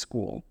pipes in this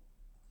school.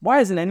 Why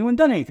hasn't anyone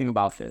done anything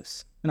about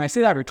this? And I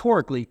say that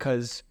rhetorically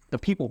because the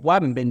people who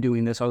haven't been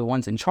doing this are the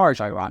ones in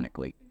charge,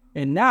 ironically.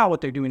 And now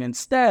what they're doing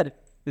instead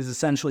is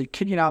essentially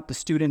kicking out the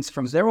students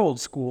from their old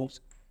schools,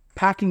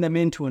 packing them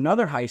into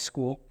another high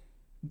school.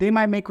 They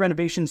might make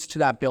renovations to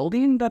that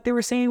building that they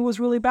were saying was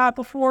really bad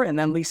before and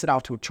then lease it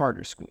out to a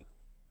charter school.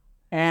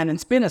 And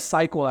it's been a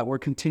cycle that we're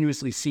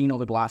continuously seeing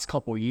over the last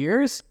couple of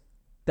years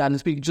that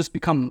has just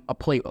become a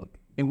playbook.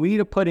 And we need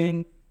to put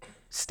in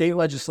state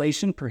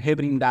legislation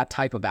prohibiting that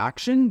type of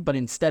action, but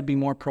instead be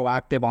more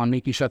proactive on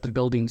making sure that the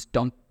buildings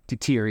don't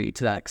deteriorate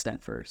to that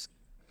extent first.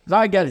 Because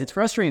I get it, it's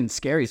frustrating and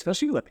scary,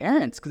 especially with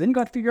parents, because then you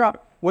got to figure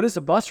out, what does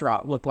the bus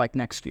route look like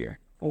next year?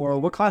 Or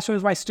what classroom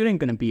is my student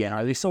going to be in?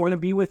 Are they still going to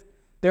be with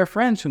their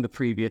friends from the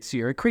previous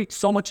year? It creates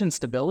so much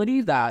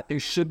instability that there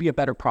should be a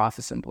better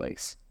process in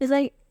place. It's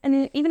like,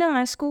 and even in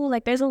my school,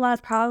 like there's a lot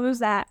of problems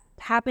that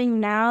happen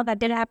now that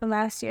didn't happen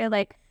last year.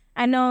 Like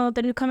I know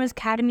the Newcomers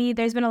Academy,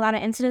 there's been a lot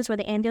of incidents where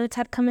the ambulance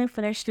had come in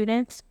for their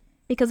students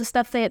because of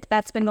stuff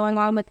that's been going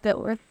on with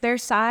their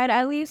side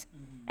at least.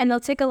 And they'll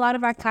take a lot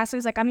of our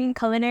classes. Like I'm in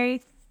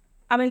culinary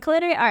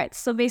arts.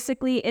 So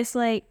basically it's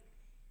like.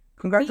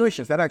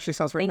 Congratulations. That actually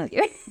sounds very nice.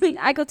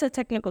 I go to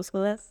technical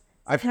school.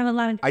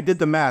 I did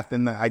the math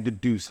and I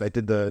deduced. I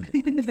did the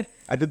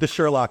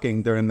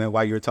Sherlocking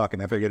while you were talking.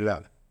 I figured it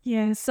out.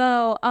 Yeah.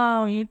 So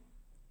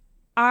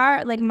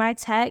my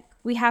tech,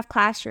 we have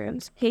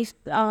classrooms.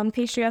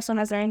 Pastry also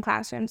has their own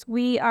classrooms.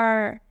 We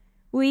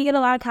get a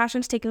lot of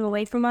classrooms taken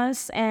away from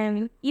us,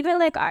 and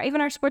even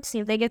our sports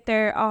team, they get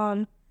their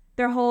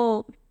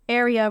whole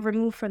area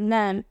removed from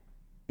them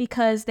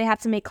because they have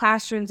to make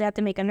classrooms. They have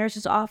to make a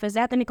nurse's office.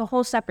 They have to make a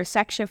whole separate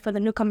section for the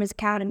Newcomers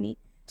Academy.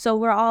 So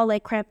we're all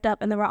like cramped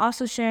up, and then we're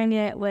also sharing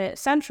it with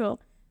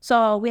Central.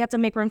 So we have to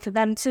make room for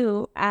them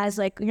too, as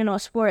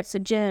sports, a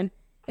gym,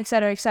 et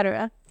cetera, et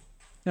cetera.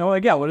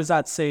 What does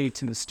that say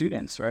to the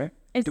students, right?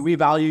 Do we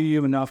value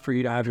you enough for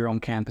you to have your own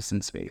campus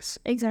and space?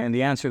 Exactly. And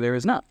the answer there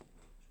is no,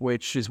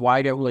 which is why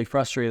I get really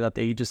frustrated that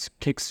they just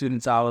kick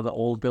students out of the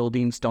old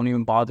buildings, don't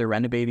even bother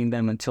renovating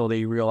them until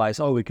they realize,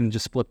 we can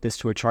just flip this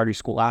to a charter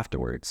school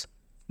afterwards.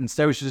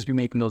 Instead, we should just be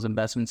making those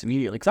investments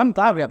immediately. Because I'm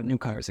glad we have a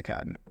Newcomers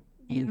Academy.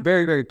 Yeah. I'm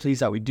very, very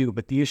pleased that we do.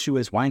 But the issue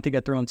is, why don't they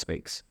get their own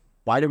space?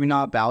 Why do we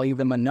not value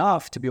them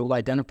enough to be able to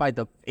identify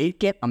the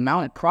vacant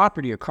amount of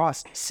property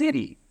across the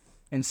city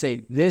and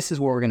say, this is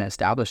where we're going to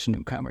establish a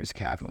Newcomers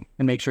Academy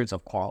and make sure it's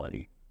of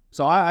quality?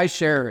 So I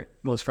share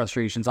those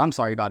frustrations. I'm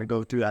sorry you got to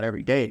go through that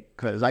every day,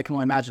 because I can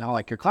only imagine how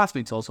like your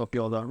classmates also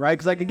feel though, right?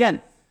 Because like again,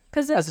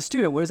 as a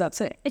student, what does that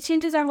say? It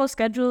changes our whole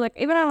schedule. Like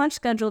even our lunch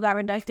schedule got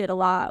reducted a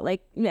lot.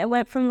 Like it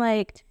went from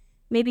like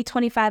maybe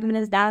 25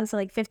 minutes down to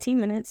like 15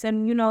 minutes.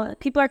 And you know,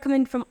 people are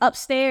coming from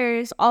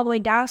upstairs all the way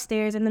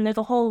downstairs, and then there's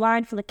a whole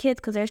line full of kids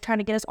because they're trying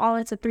to get us all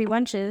into 3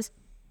 lunches,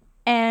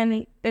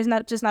 and there's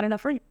not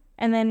enough room.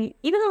 And then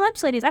even the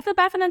lunch ladies, I feel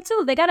bad for them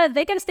too. They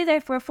gotta stay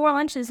there for 4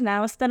 lunches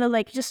now instead of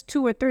like just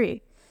 2 or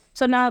 3.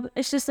 So now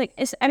it's just like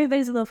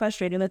everybody's a little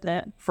frustrated with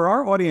that. For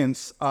our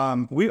audience,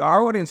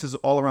 our audience is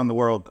all around the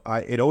world.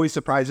 It always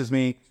surprises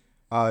me.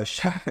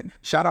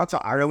 Shout out to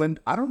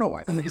Ireland. I don't know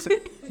why,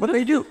 but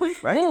they do,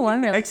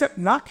 right? Except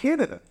not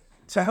Canada.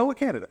 To hell with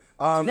Canada.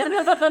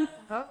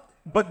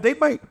 But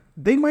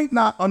they might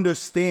not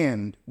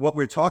understand what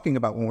we're talking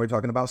about when we're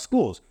talking about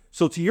schools.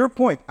 So to your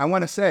point, I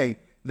want to say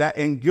that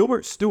in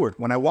Gilbert Stewart,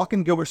 when I walk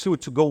in Gilbert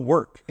Stewart to go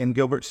work in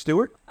Gilbert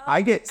Stewart,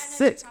 I get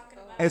sick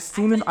as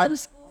soon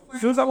as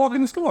I walk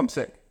into school. I'm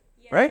sick,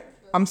 right?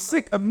 I'm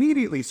sick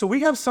immediately. So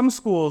we have some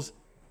schools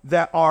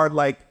that are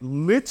like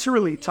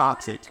literally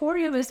toxic.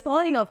 Torium is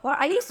falling apart.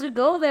 I used to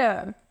go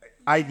there.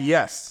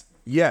 Yes.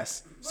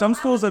 Some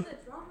schools are.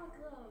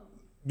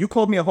 You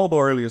called me a hobo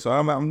earlier, so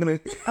I'm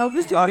gonna.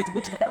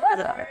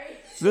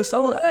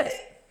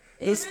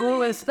 This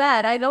school is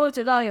bad. I know what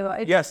you're talking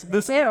about. Yes,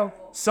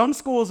 some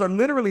schools are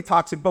literally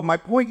toxic, but my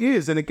point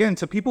is, and again,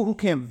 to people who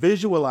can't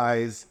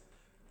visualize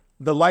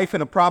the life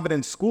in a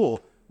Providence school,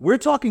 we're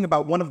talking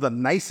about one of the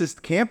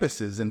nicest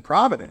campuses in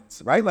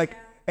Providence, right? Like,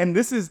 and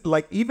this is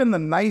like, even the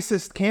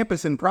nicest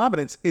campus in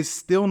Providence is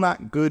still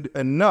not good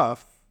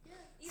enough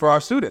for our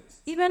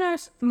students. Even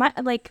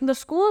the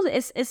schools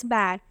is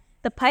bad.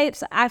 The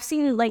pipes, I've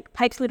seen like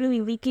pipes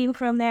literally leaking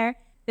from there.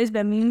 There's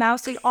been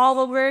mousing all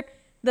over.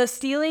 The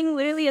ceiling,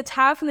 literally a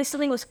tile from the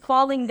ceiling was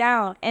falling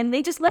down, and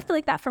they just left it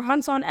like that for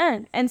months on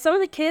end. And some of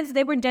the kids,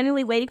 they were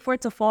genuinely waiting for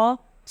it to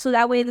fall so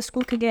that way the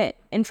school could get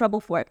in trouble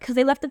for it, because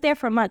they left it there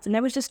for months and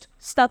there was just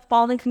stuff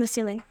falling from the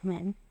ceiling.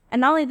 Man. And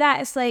not only that,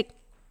 it's like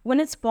when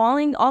it's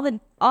falling, all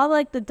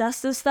like the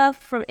dust and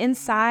stuff from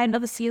inside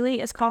of the ceiling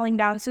is falling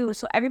down too.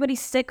 So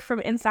everybody's sick from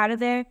inside of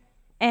there.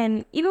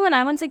 And even when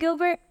I went to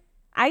Gilbert,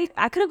 I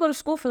couldn't go to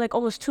school for like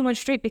almost 2 months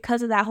straight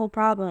because of that whole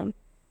problem.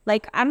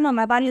 Like, I don't know,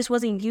 my body just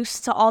wasn't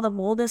used to all the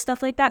mold and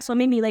stuff like that, so it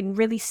made me, like,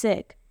 really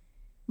sick.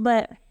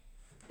 But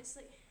it's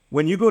like...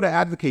 When you go to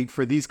advocate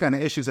for these kind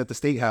of issues at the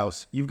State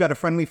House, you've got a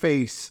friendly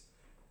face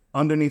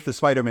underneath the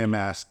Spider-Man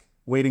mask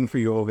waiting for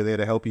you over there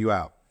to help you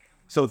out.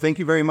 So thank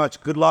you very much.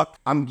 Good luck.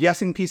 I'm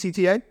guessing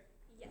PCTA?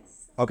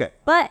 Yes. Okay.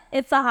 But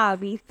it's a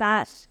hobby,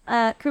 that's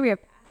a career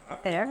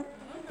path there.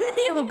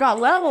 You've got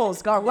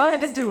levels, got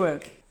right into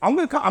it. I'm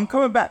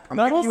coming back.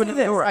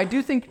 I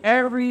do think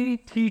every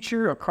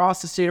teacher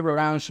across the state of Rhode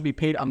Island should be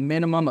paid a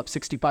minimum of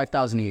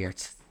 $65,000 a year,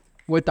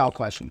 without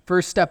question.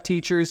 First step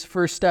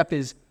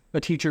is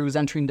a teacher who's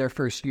entering their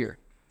first year.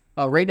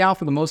 Right now,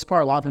 for the most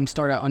part, a lot of them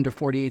start at under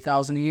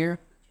 $48,000 a year.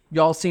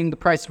 Y'all seen the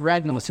price of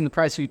rent, and seen the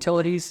price of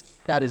utilities.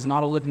 That is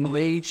not a living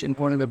wage, and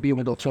we're going to be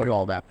able to show you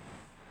all that.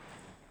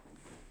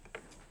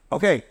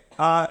 Okay.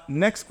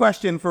 Next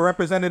question for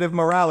Representative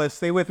Morales.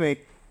 Stay with me.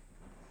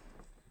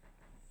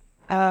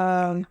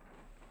 I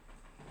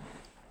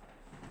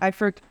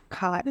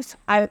forgot.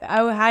 I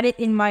had it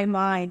in my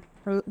mind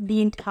for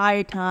the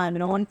entire time,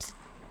 and I want to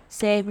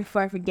say it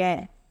before I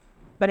forget.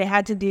 But it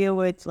had to deal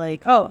with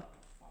like,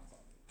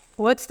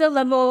 what's the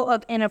level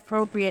of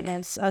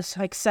inappropriateness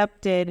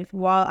accepted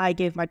while I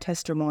give my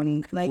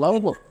testimony? Like,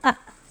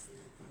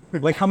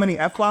 like how many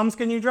F-bombs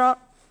can you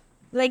drop?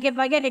 Like if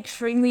I get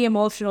extremely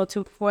emotional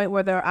to a point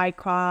whether I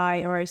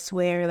cry or I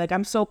swear, like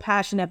I'm so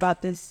passionate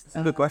about this.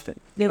 Good question.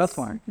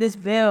 This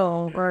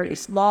bill or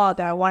this law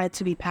that I wanted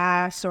to be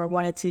passed or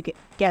wanted to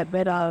get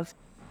rid of,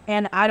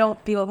 and I don't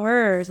feel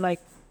heard.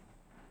 Like,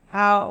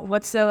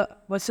 what's the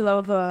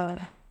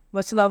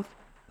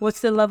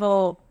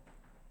level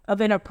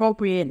of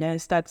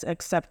inappropriateness that's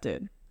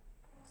accepted?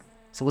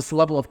 So what's the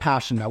level of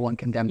passion that one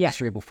can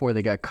demonstrate before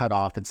they get cut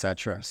off,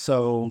 etc.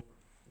 So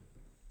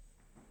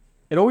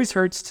it always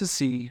hurts to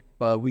see,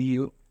 but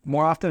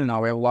more often than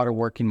not, we have a lot of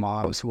working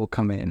moms who will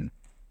come in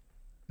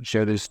and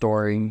share their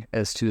story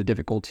as to the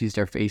difficulties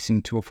they're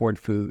facing to afford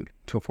food,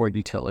 to afford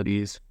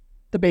utilities,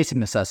 the basic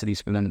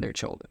necessities for them and their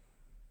children.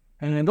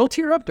 And then they'll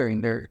tear up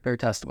during their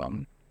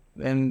testimony.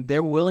 And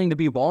they're willing to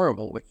be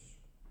vulnerable,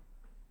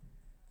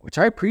 which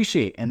I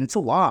appreciate. And it's a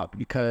lot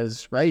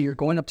because, right, you're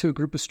going up to a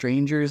group of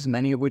strangers,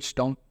 many of which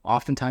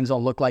oftentimes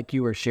don't look like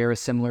you or share a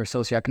similar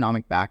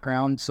socioeconomic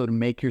background. So to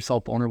make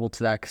yourself vulnerable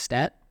to that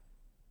extent,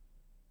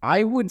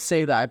 I would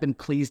say that I've been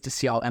pleased to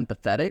see how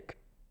empathetic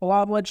a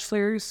lot of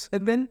legislators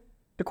have been.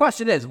 The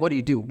question is, what do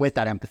you do with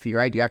that empathy,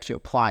 right? Do you actually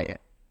apply it?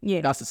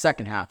 Yeah. That's the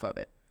second half of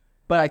it.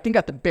 But I think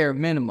at the bare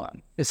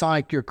minimum, it's not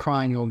like you're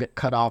crying, you'll get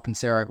cut off and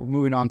say, all right, we're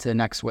moving on to the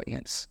next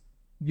witness.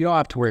 You don't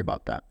have to worry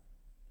about that.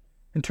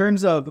 In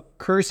terms of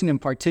cursing in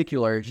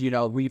particular,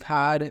 we've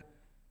had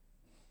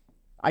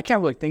I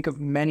can't really think of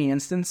many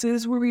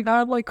instances where we've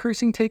had like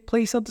cursing take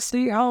place at the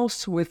state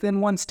house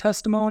within one's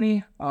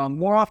testimony.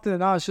 More often than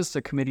not, it's just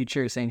a committee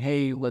chair saying,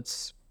 hey,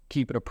 let's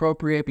keep it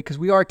appropriate, because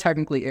we are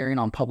technically airing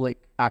on public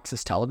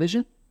access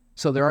television.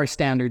 So there are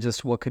standards as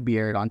to what could be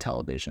aired on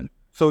television.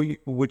 So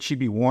would she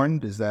be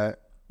warned? Is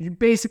that?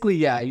 Basically,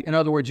 yeah. In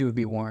other words, you would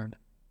be warned.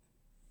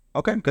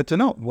 Okay, good to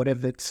know. What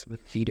if it's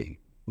with heating?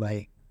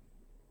 Like,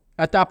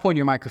 at that point,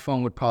 your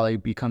microphone would probably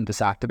become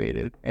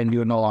deactivated and you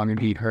would no longer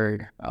be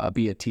heard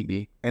via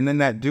TV. And then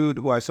that dude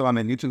who I saw on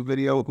a YouTube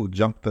video who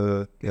jumped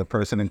the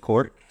person in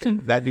court,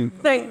 that dude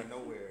out of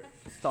nowhere.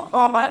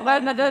 Oh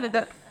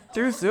my,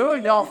 too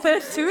soon, y'all.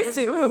 Too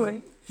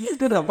soon. You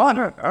did a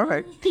lot. All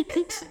right.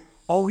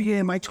 Oh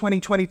yeah, my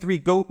 2023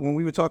 GOAT, when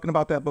we were talking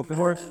about that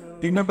before. Do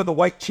you remember the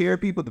white chair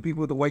people? The people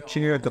with the white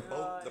chair, the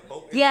boat?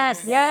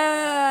 Yes.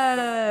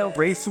 Yeah.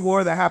 Race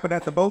war that happened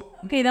at the boat?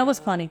 Okay, that was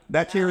funny.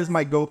 That chair is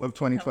my GOAT of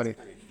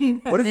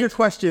 2023. What is your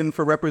question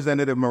for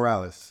Representative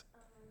Morales?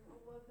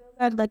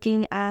 I'm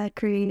looking at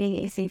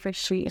creating a safer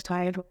street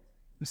environment.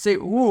 Say,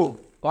 ooh,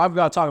 well, I've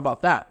got to talk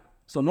about that.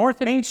 So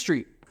North and 8th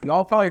Street, you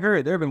all probably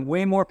heard, there have been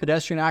way more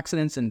pedestrian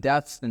accidents and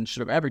deaths than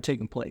should have ever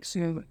taken place.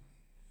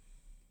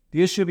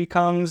 The issue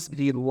becomes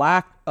the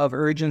lack of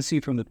urgency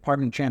from the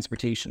Department of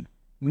Transportation.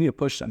 We need to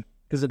push them,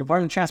 because the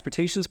Department of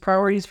Transportation's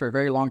priorities for a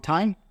very long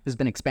time has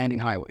been expanding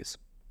highways.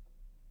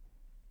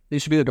 They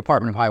should be the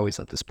Department of Highways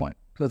at this point.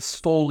 That's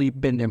solely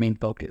been their main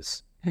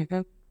focus.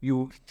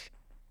 You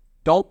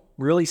don't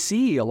really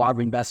see a lot of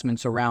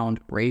investments around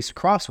raised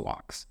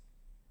crosswalks,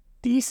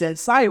 decent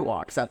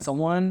sidewalks that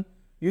someone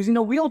using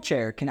a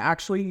wheelchair can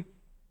actually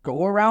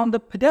go around the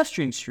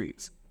pedestrian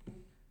streets.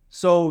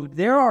 So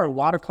there are a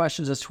lot of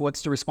questions as to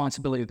what's the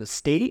responsibility of the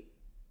state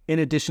in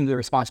addition to the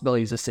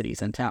responsibilities of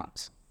cities and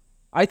towns.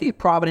 I think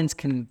Providence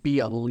can be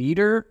a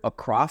leader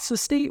across the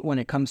state when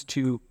it comes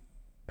to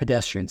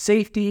pedestrian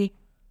safety,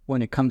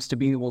 when it comes to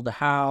being able to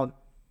have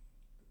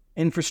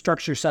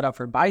infrastructure set up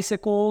for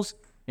bicycles,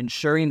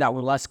 ensuring that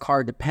we're less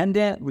car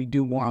dependent, we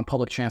do more on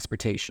public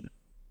transportation.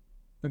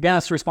 Again,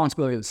 that's the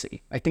responsibility of the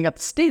city. I think at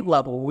the state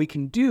level, what we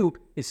can do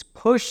is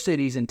push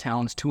cities and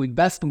towns to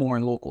invest more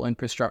in local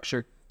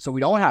infrastructure so we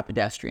don't have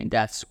pedestrian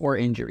deaths or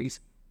injuries.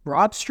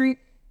 Broad Street,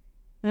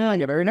 I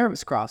get very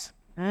nervous crossing.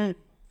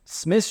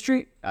 Smith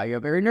Street, I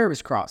get very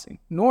nervous crossing.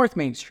 North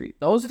Main Street,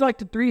 those are like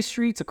the 3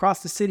 streets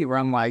across the city where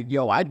I'm like,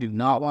 yo, I do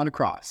not want to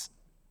cross.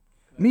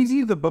 Me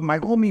either, but my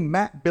homie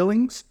Matt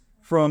Billings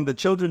from the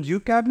Children's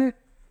Youth Cabinet,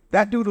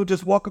 that dude will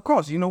just walk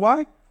across. You know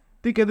why?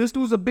 Thinking this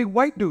dude's a big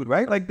white dude,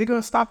 right? Like, they're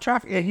going to stop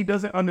traffic, and he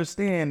doesn't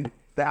understand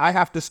that I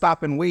have to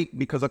stop and wait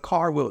because a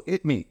car will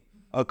hit me.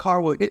 A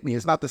car will hit me.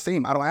 It's not the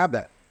same. I don't have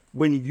that.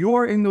 When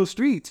you're in those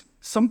streets,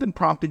 something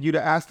prompted you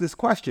to ask this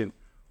question.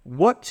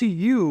 What to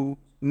you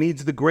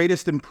needs the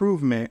greatest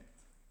improvement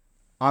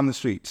on the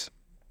streets?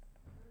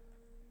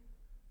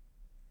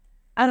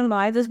 I don't know.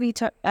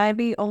 I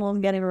be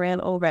almost getting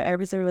ran over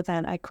every single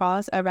time I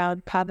cross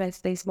around Providence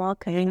State Mall.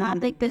 Cause they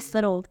have like this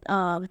little,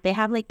 they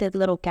have like this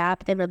little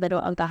gap in the middle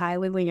of the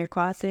highway when you're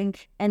crossing,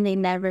 and they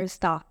never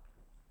stop.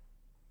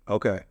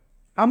 Okay.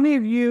 How many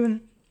of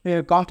you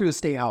have gone through the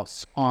State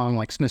House on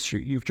like Smith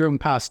Street? You've driven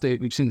past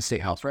it. We've seen the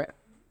State House, right?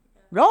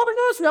 Y'all ever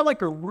notice we have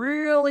like a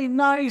really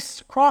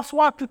nice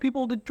crosswalk for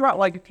people to drive?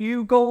 Like if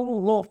you go a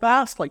little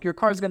fast, like your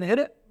car's going to hit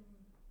it.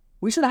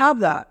 We should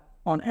have that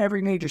on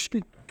every major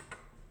street.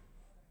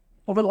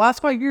 Over the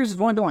last 5 years,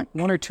 we've only done like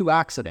 1 or 2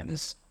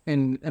 accidents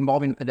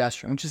involving a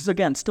pedestrian, which is,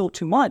 again, still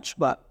too much.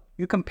 But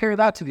you compare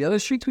that to the other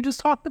streets we just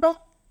talked about,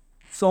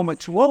 so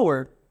much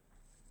lower,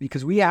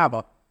 because we have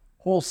a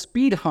whole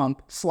speed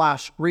hump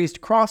 /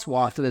 raised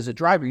crosswalk that as a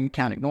driver you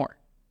can't ignore.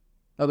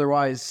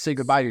 Otherwise, say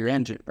goodbye to your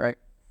engine, right?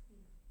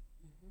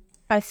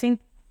 I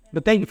think.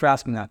 But thank you for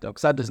asking that, though,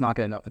 because that does not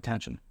get enough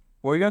attention.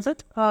 What were you going to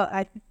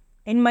say?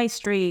 In my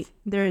street,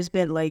 there's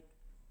been like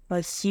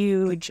a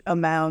huge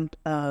amount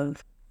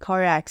of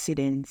car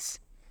accidents,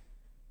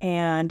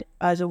 and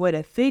as a way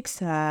to fix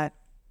that,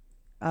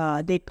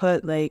 they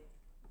put like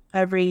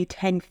every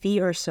 10 feet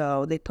or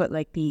so, they put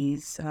like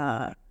these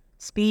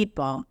speed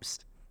bumps,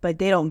 but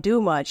they don't do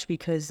much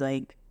because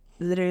like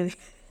literally.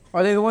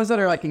 Are they the ones that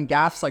are like in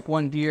gaps, like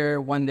one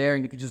here, one there,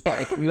 and you can just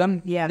like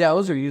them? Yeah,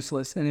 those are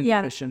useless and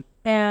inefficient.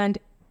 And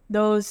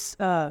those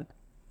car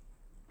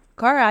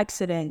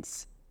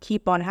accidents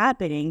keep on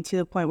happening to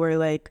the point where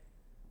like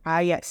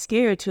I get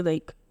scared to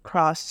like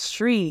cross the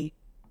street,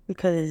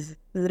 because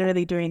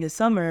literally during the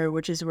summer,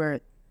 which is where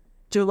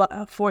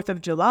 4th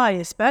of July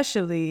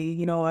especially,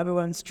 you know,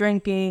 everyone's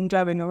drinking,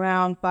 driving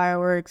around,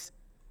 fireworks.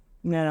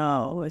 You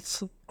know,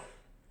 it's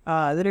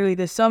literally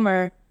this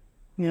summer,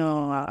 you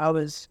know, I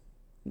was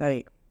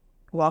like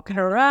walking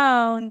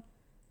around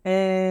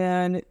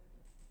and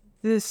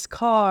this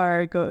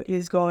car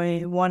is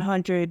going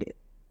 100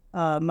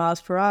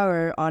 miles per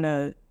hour on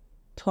a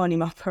 20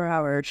 mile per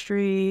hour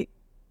street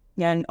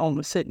and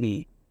almost hit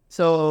me.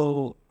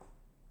 So,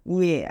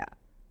 yeah.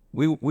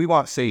 We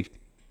want safety.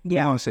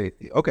 Yeah. We want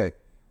safety. Okay.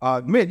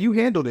 Mitt, you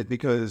handled it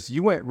because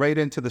you went right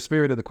into the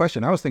spirit of the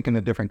question. I was thinking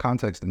a different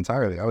context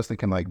entirely. I was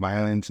thinking like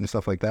violence and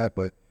stuff like that,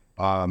 but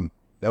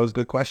That was a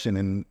good question,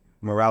 and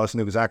Morales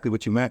knew exactly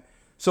what you meant.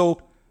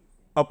 So,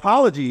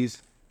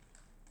 apologies.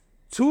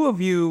 2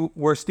 of you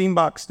were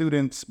Steambox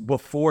students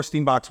before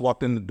Steambox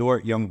walked in the door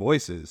at Young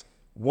Voices.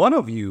 1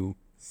 of you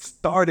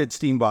started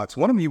Steambox.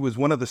 1 of you was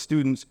one of the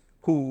students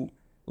who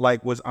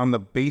was on the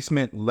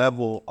basement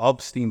level of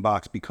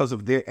Steambox because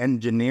of their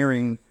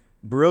engineering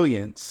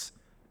brilliance.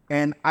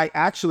 And I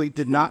actually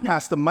did not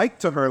pass the mic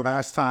to her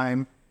last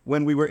time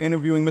when we were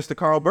interviewing Mr.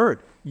 Carl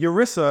Bird.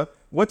 Eurissa,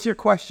 what's your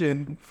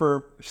question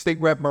for State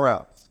Rep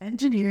Morales?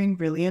 Engineering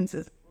brilliance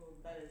is...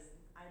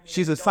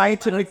 She's a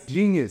scientific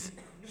genius.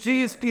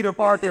 She is Peter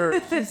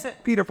Parker. She's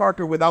Peter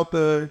Parker without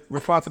the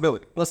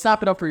responsibility. Let's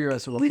snap it up for you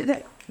as well.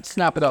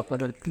 Snap it up.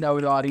 Now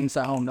the audience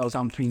at home knows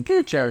I'm being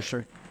cherished.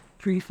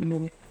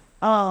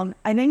 I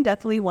think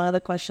definitely one of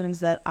the questions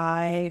that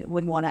I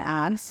would want to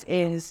ask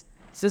is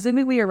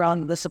specifically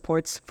around the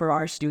supports for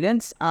our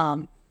students.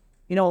 A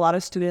lot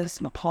of students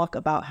talk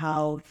about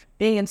how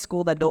being in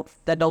school that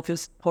don't feel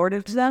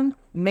supportive to them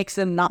makes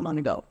them not want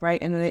to go,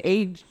 right? And in the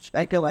age,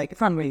 I feel like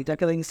it's unreal. I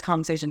feel like this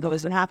conversation has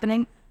always been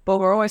happening, but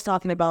we're always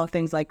talking about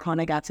things like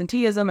chronic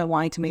absenteeism and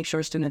wanting to make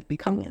sure students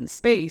become in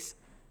space.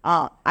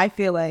 I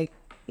feel like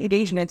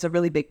engagement's a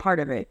really big part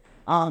of it.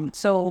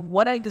 So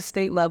what at the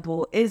state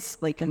level is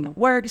in the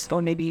works,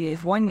 or maybe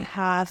if one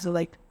has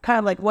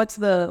what's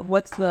the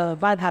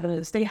vibe happening at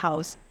the State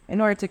House in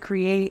order to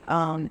create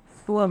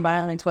school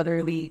environments, whether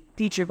it be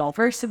teacher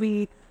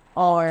diversity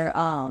or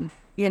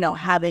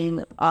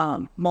having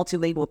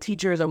multilingual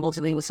teachers or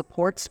multilingual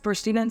supports for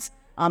students,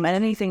 and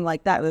anything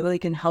like that really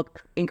can help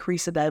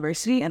increase the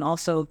diversity and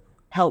also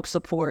help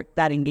support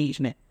that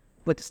engagement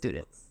with the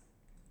students.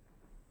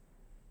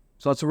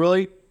 So that's a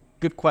really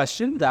good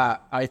question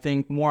that I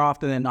think more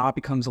often than not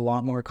becomes a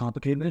lot more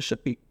complicated than it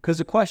should be. Because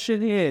the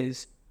question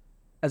is,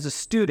 as a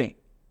student,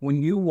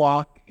 when you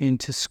walk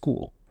into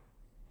school,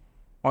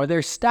 are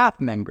there staff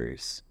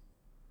members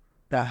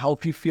that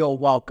help you feel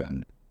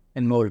welcomed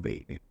and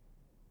motivated?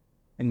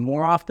 And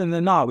more often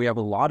than not, we have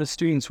a lot of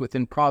students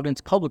within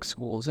Providence public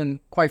schools and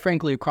quite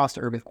frankly across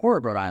the urban core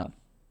of Rhode Island.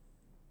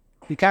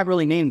 You can't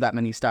really name that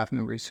many staff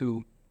members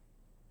who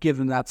give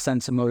them that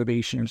sense of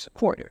motivation or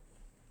support.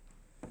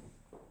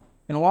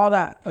 And a lot of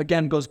that,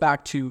 again, goes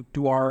back to,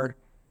 do our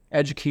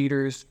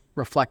educators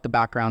reflect the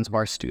backgrounds of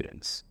our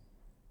students?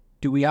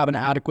 Do we have an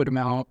adequate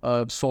amount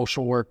of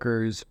social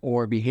workers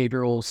or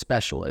behavioral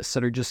specialists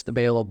that are just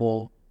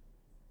available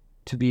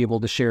to be able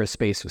to share a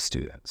space with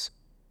students?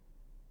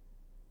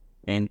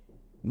 And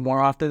more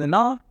often than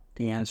not,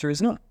 the answer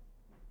is no.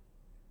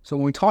 So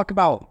when we talk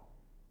about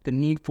the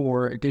need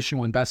for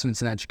additional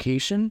investments in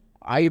education,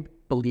 I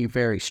believe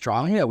very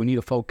strongly that we need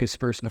to focus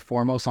first and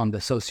foremost on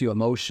the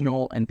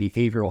socio-emotional and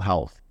behavioral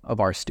health of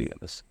our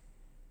students.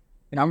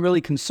 And I'm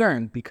really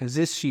concerned because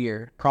this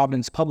year,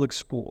 Providence Public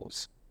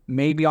Schools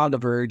may be on the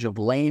verge of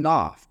laying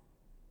off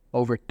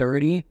over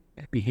 30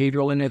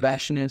 behavioral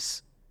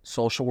interventionists,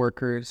 social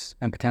workers,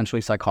 and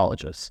potentially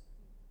psychologists,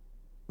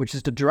 which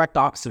is the direct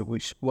opposite of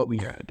what we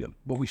are doing.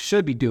 What we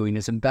should be doing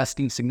is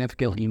investing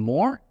significantly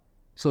more,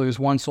 so there's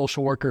 1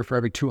 social worker for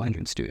every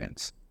 200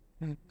 students.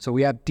 So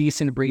we have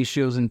decent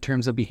ratios in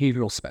terms of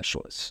behavioral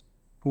specialists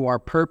who are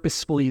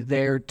purposefully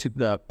there to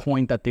the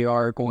point that they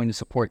are going to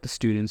support the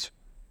students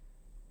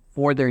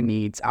for their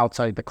needs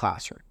outside the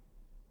classroom.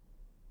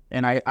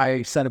 And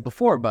I said it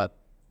before, but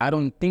I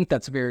don't think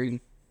that's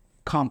very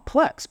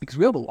complex because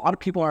we have a lot of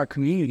people in our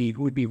community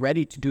who would be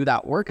ready to do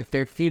that work if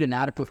they're paid an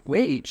adequate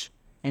wage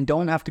and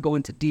don't have to go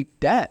into deep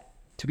debt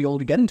to be able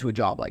to get into a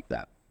job like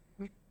that.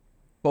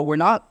 But we're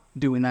not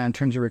doing that in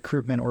terms of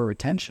recruitment or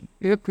retention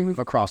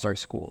across our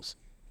schools.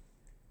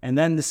 And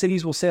then the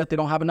cities will say that they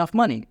don't have enough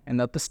money and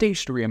that the state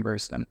should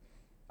reimburse them.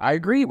 I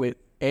agree with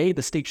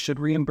the state should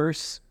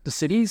reimburse the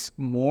cities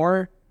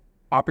more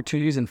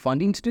opportunities and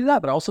funding to do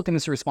that, but I also think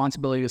it's a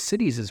responsibility of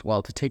cities as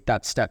well to take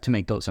that step to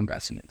make those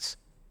investments.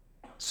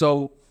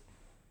 So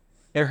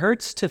it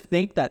hurts to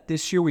think that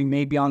this year we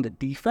may be on the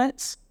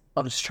defense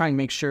of just trying to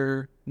make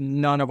sure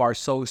none of our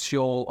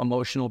social,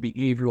 emotional,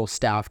 behavioral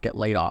staff get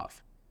laid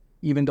off,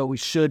 even though we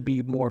should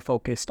be more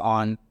focused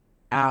on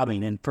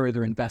adding and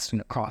further investing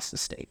across the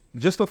state.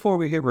 Just before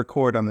we hit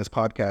record on this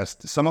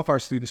podcast, some of our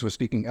students were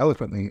speaking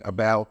eloquently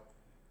about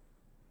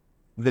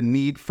the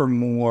need for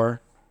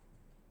more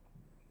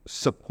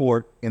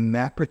support in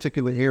that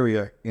particular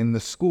area in the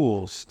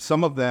schools.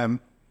 Some of them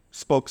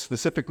spoke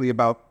specifically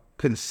about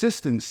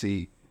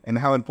consistency and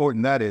how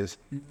important that is.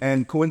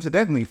 And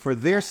coincidentally, for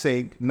their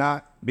sake,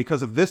 not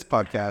because of this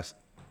podcast,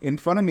 in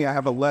front of me I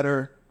have a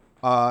letter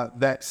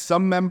that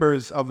some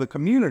members of the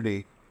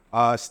community,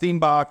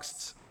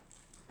 Steambox,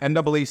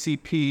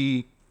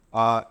 NAACP,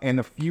 and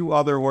a few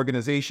other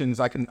organizations,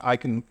 I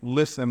can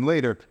list them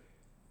later,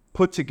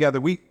 put together.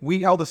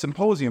 We held a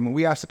symposium and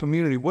we asked the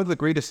community, what are the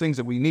greatest things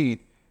that we need?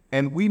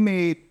 And we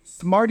made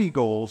SMARTY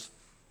goals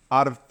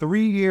out of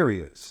 3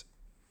 areas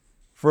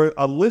for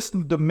a list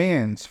of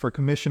demands for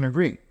Commissioner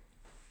Green,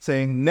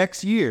 saying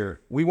next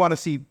year, we want to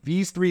see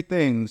these 3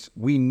 things.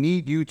 We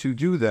need you to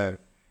do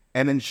that.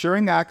 And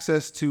ensuring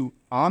access to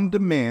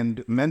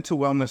on-demand mental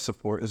wellness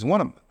support is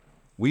one of them.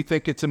 We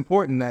think it's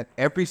important that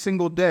every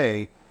single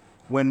day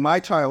when my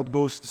child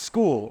goes to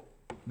school,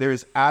 there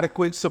is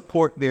adequate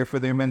support there for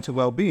their mental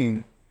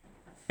well-being.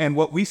 And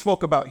what we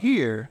spoke about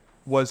here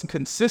was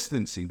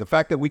consistency, the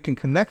fact that we can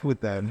connect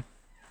with them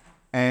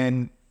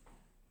and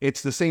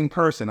it's the same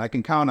person. I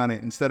can count on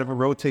it instead of a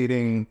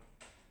rotating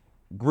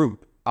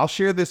group. I'll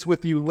share this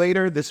with you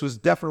later. This was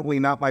definitely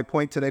not my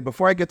point today.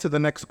 Before I get to the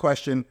next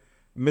question,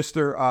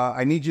 Mr.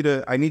 I need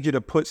you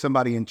to put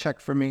somebody in check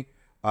for me.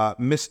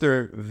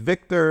 Mr.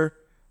 Victor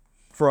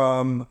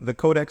from the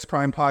Codex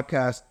Prime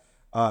podcast,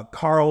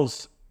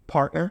 Carl's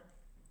partner,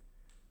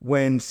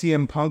 when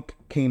CM Punk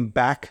came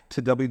back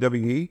to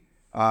WWE.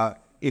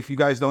 If you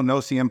guys don't know,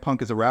 CM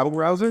Punk is a rabble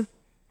rouser.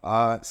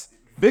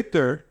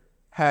 Victor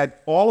had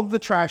all of the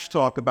trash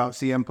talk about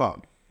CM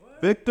Punk.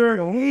 Victor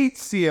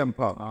hates CM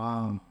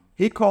Punk.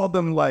 He called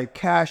them like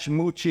cash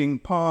mooching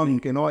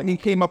punk and all. And he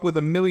came up with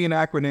a million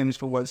acronyms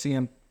for what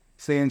CM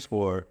stands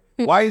for.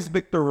 Why is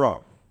Victor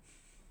wrong?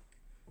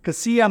 Because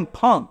CM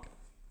Punk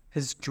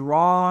has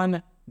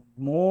drawn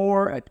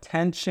more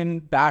attention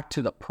back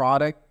to the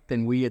product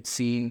than we had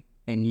seen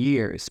in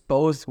years,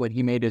 both when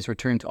he made his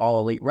return to All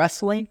Elite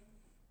Wrestling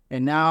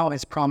and now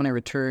his prominent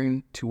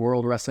return to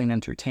World Wrestling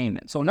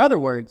Entertainment. So in other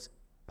words,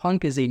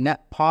 Punk is a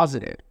net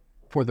positive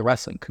for the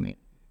wrestling community.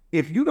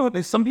 If you don't,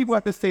 there's some people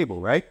at this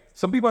table, right?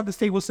 Some people at this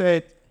table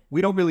said,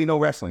 we don't really know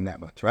wrestling that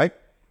much, right?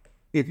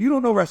 If you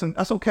don't know wrestling,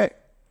 that's okay.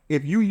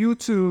 If you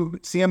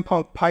YouTube CM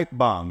Punk pipe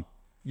bomb,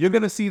 you're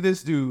going to see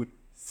this dude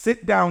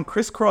sit down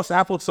crisscross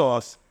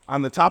applesauce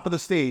on the top of the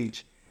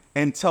stage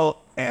and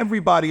tell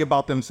everybody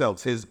about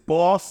themselves. His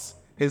boss,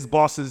 his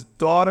boss's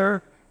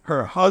daughter,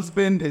 her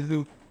husband, his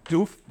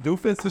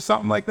doofus or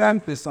something like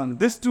that.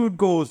 This dude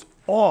goes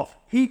off.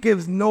 He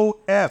gives no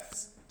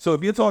Fs. So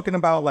if you're talking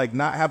about like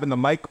not having the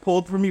mic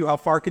pulled from you, how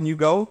far can you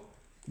go?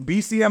 Be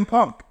CM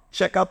Punk.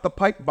 Check out the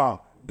pipe bomb.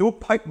 Do a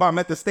pipe bomb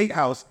at the State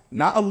House,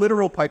 not a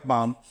literal pipe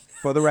bomb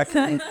for the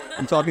record.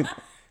 I'm talking,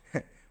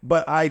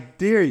 but I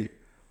dare you.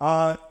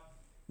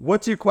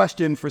 What's your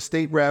question for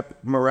State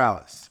Rep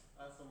Morales?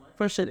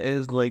 Question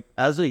is, like,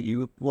 as a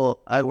youth, well,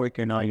 I work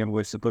in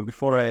university, but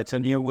before I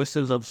attended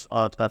universities of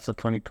class of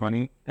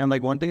 2020, and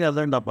like one thing I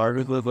learned about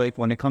barbers was like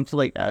when it comes to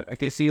like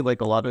advocacy,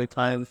 like a lot of the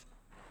times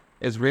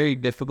it's very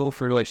difficult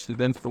for like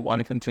students to want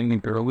to continue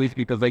early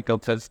because like they'll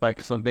testify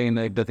to something and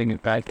like the thing is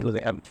bad because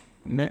they haven't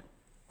seen it.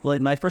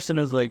 Like my question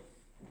is like,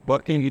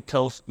 what can you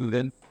tell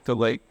students to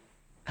like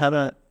how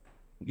to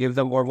give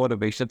them more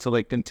motivation to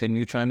like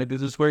continue trying to do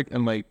this work,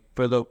 and like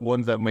for the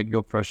ones that might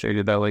go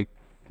frustrated that like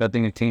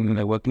nothing a team,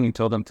 like what can you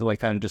tell them to like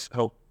kind of just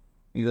help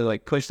either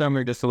like push them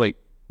or just to like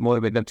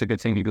motivate them to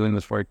continue doing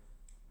this work?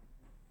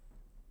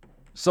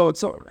 So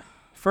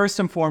first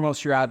and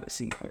foremost, your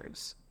advocacy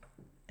areas.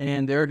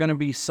 And there are going to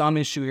be some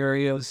issue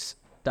areas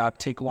that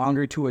take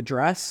longer to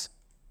address,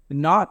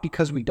 not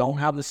because we don't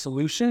have the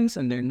solutions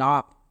and they're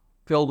not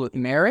filled with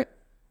merit,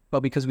 but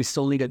because we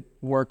still need to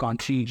work on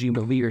changing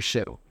the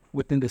leadership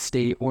within the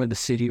state or the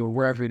city or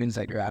wherever it is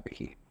that you're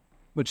advocating.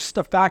 But just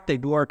the fact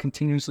that you are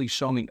continuously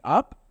showing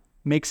up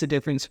makes a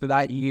difference for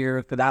that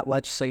year, for that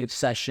legislative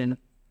session.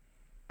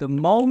 The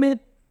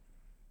moment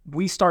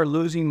we start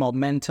losing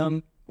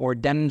momentum or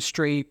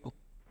demonstrate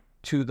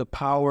to the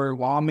power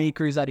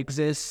lawmakers that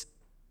exist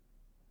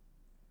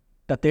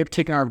that they've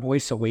taken our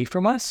voice away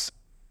from us,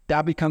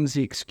 that becomes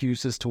the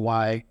excuse as to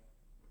why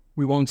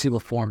we won't see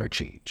reform or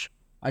change.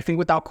 I think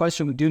without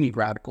question, we do need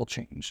radical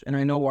change. And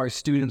I know our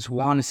students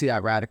want to see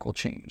that radical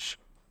change.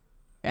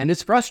 And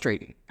it's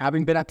frustrating.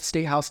 Having been at the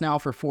State House now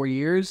for 4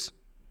 years,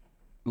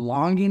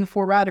 longing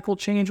for radical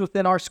change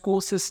within our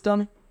school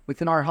system,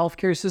 within our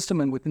healthcare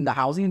system, and within the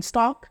housing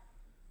stock.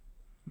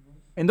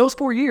 In those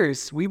 4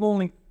 years, we've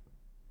only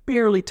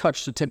barely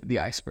touched the tip of the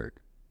iceberg.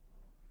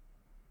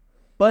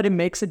 But it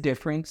makes a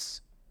difference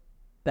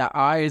that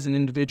I, as an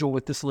individual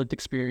with this lived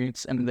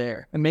experience, am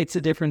there. It makes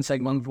a difference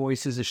that young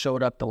voices have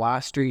showed up the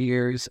last 3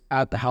 years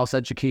at the House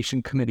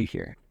Education Committee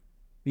here.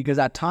 Because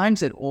at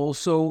times it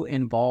also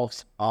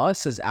involves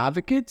us as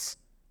advocates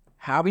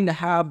having to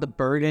have the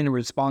burden and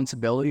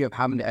responsibility of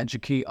having to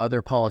educate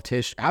other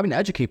politicians, having to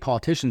educate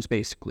politicians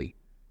basically.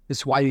 This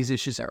is why these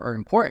issues are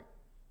important.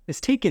 It's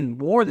taken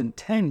more than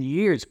 10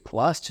 years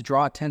plus to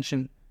draw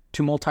attention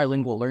to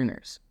multilingual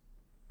learners.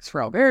 Because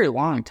for a very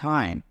long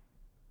time,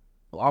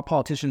 a lot of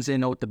politicians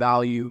didn't know what the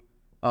value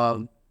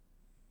of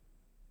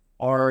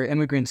our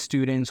immigrant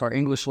students, our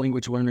English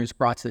language learners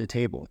brought to the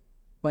table.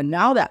 But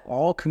now that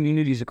all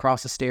communities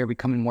across the state are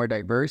becoming more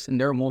diverse and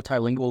there are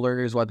multilingual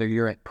learners, whether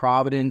you're at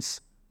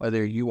Providence,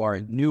 whether you are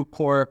in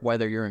Newport,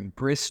 whether you're in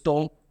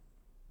Bristol,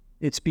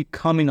 it's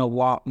becoming a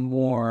lot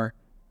more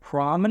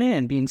prominent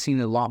and being seen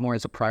a lot more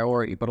as a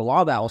priority. But a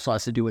lot of that also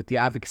has to do with the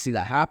advocacy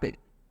that happened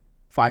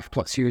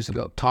 5+ years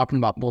ago, talking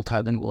about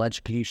multilingual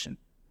education.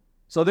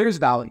 So there's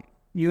value.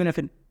 Even if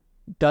it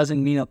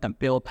doesn't mean that the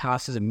bill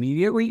passes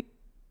immediately,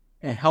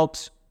 it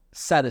helps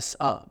set us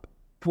up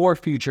for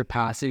future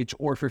passage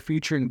or for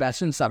future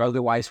investments that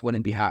otherwise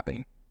wouldn't be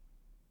happening.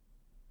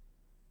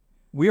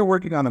 We are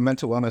working on a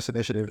mental wellness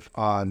initiative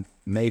on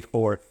May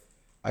 4th.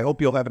 I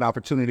hope you'll have an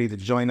opportunity to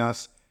join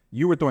us.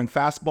 You were throwing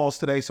fastballs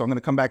today, so I'm going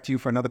to come back to you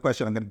for another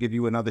question. I'm going to give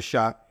you another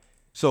shot.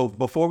 So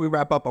before we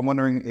wrap up, I'm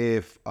wondering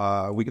if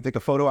we could take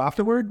a photo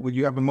afterward. Would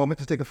you have a moment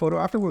to take a photo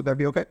afterward? Would that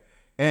be okay?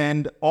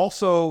 And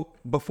also,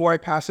 before I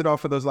pass it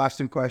off for those last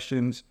two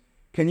questions,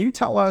 can you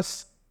tell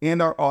us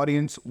and our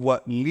audience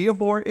what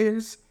LEOBOR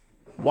is,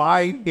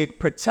 why it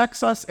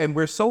protects us, and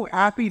we're so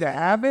happy to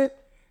have it?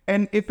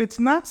 And if it's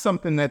not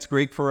something that's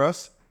great for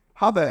us,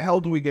 how the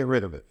hell do we get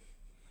rid of it?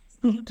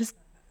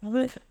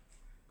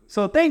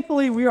 So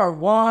thankfully, we are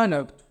one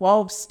of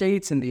 12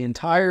 states in the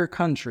entire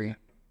country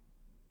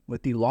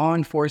with the Law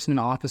Enforcement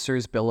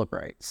Officers Bill of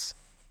Rights,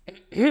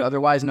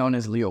 otherwise known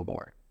as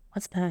LEOBOR.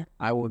 What's that?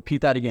 I will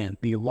repeat that again.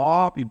 The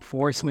Law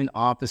Enforcement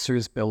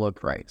Officers Bill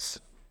of Rights.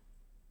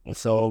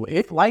 So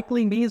it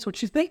likely means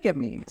what you think it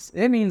means.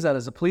 It means that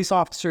as a police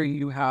officer,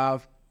 you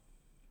have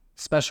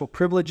special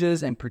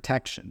privileges and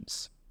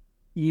protections,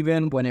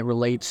 even when it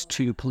relates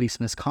to police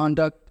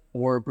misconduct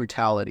or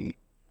brutality.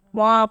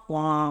 Womp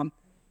womp.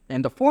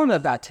 And the form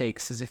that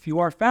takes is if you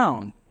are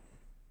found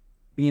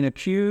being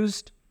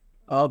accused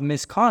of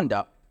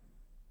misconduct,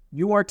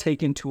 you are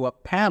taken to a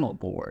panel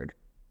board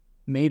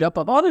made up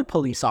of other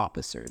police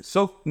officers.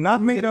 So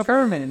not made up,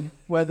 determine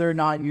whether or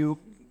not you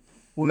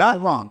were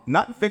wrong.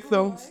 Not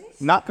victims,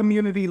 not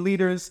community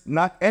leaders,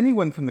 not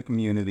anyone from the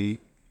community,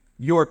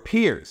 your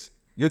peers.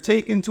 You're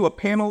taken to a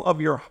panel of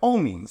your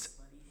homies.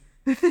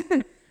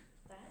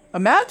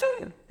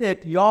 Imagine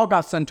if y'all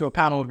got sent to a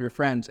panel of your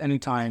friends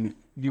anytime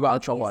you got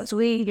in trouble.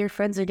 Sweet, your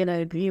friends are gonna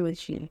agree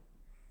with you.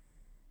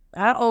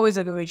 I always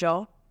agree with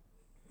y'all.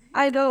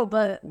 I know,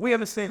 but We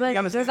understand. but we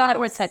understand. they're not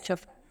worth such a.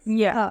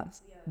 Yeah.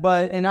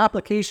 But in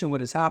application, what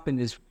has happened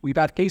is we've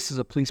had cases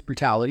of police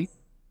brutality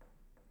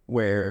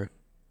where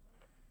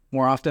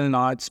more often than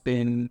not, it's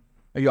been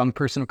a young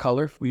person of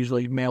color,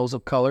 usually males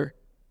of color,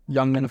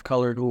 young men of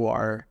color who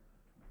are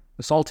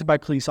assaulted by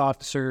police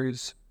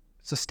officers,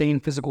 sustain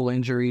physical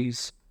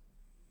injuries,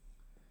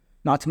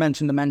 not to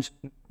mention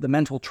the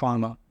mental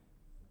trauma.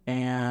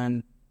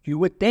 And you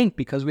would think,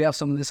 because we have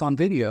some of this on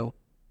video,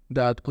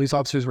 that the police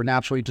officers would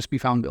naturally just be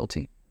found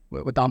guilty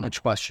without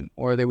much question,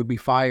 or they would be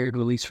fired,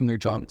 released from their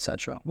job,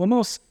 etc. What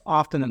most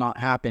often than not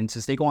happens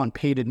is they go on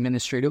paid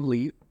administrative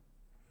leave.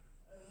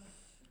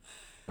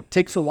 It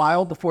takes a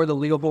while before the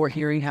LEOBOR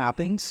hearing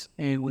happens,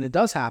 and when it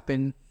does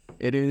happen,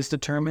 it is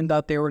determined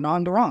that they were not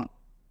in the wrong,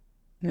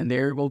 and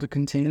they're able to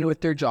continue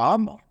with their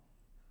job.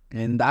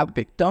 And that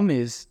victim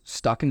is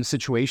stuck in a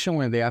situation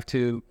where they have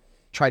to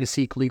try to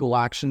seek legal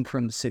action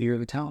from the city or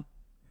the town.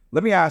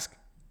 Let me ask,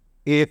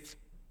 if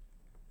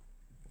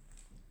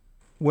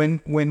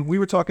when we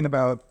were talking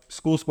about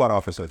school squad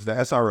officers, the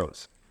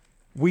SROs,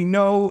 we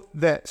know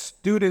that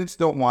students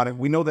don't want it.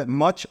 We know that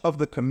much of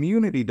the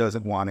community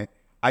doesn't want it.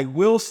 I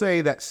will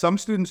say that some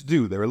students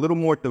do. They're a little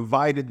more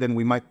divided than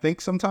we might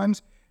think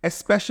sometimes,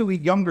 especially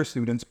younger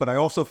students. But I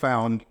also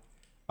found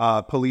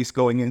police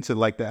going into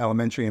like the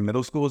elementary and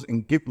middle schools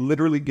and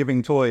literally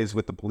giving toys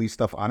with the police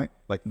stuff on it,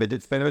 like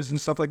fidget spinners and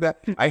stuff like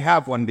that. I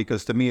have one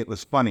because to me it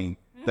was funny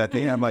that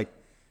they had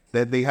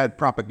that they had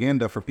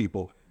propaganda for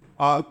people.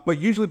 But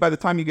usually by the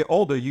time you get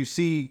older, you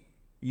see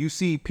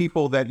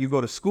people that you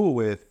go to school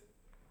with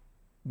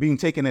being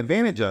taken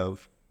advantage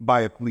of by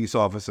a police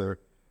officer.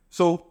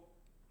 So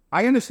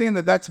I understand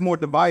that that's more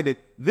divided.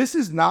 This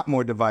is not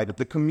more divided.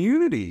 The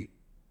community,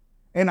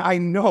 and I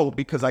know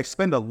because I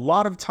spend a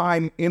lot of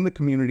time in the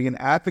community and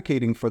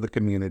advocating for the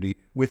community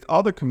with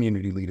other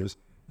community leaders,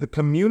 the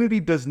community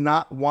does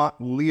not want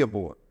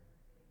LEOBOR.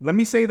 Let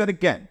me say that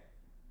again.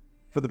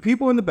 For the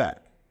people in the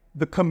back,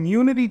 the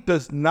community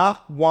does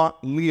not want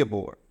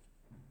LEOBOR.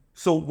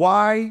 So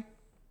why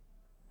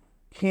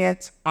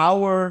can't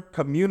our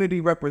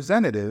community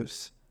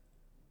representatives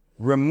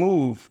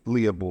remove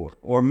LEOBOR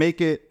or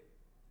make it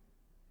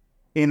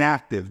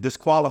inactive,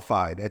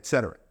 disqualified,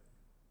 etc.?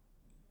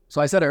 So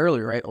I said it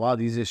earlier, right? A lot of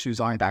these issues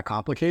aren't that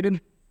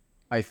complicated.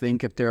 I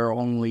think if there are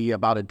only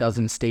about a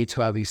dozen states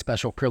who have these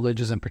special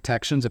privileges and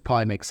protections, it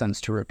probably makes sense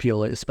to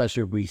repeal it,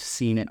 especially if we've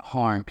seen it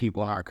harm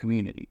people in our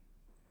community.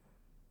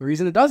 The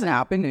reason it doesn't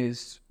happen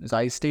is, as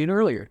I stated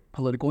earlier,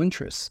 political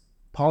interests.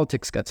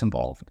 Politics gets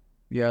involved.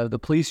 You have the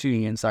police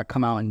unions that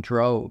come out in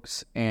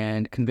droves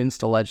and convince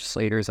the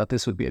legislators that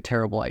this would be a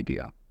terrible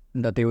idea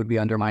and that they would be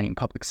undermining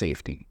public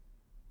safety.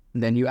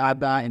 And then you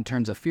add that in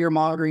terms of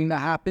fear-mongering that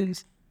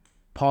happens.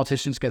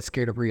 Politicians get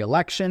scared of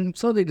re-election,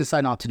 so they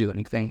decide not to do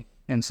anything.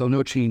 And so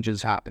no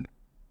changes happen.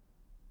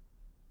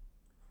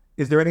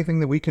 Is there anything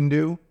that we can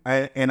do?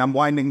 And I'm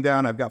winding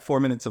down. I've got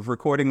 4 minutes of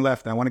recording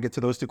left. I want to get to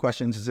those two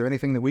questions. Is there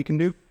anything that we can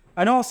do?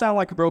 I know I'll sound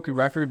like a broken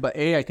record, but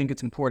I think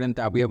it's important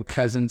that we have a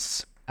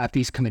presence at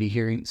these committee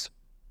hearings.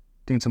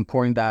 I think it's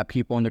important that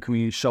people in the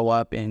community show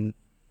up and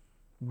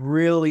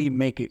really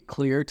make it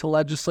clear to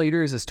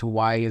legislators as to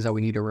why it is that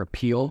we need to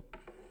repeal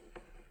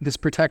this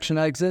protection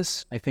that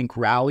exists. I think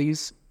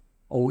rallies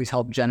always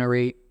help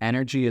generate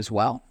energy as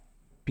well,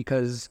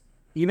 because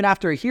even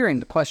after a hearing,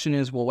 the question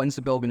is, well, when's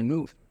the bill going to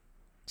move?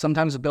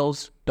 Sometimes the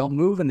bills don't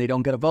move and they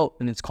don't get a vote,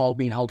 and it's called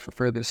being held for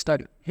further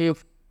study.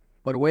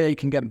 But a way that you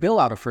can get a bill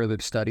out of further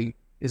study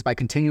is by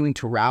continuing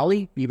to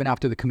rally even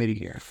after the committee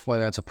hearing,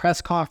 whether that's a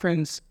press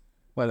conference,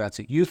 whether that's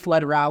a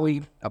youth-led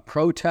rally, a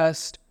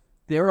protest.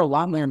 There are a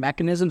lot more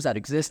mechanisms that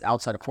exist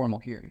outside of formal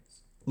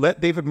hearings.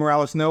 Let David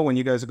Morales know when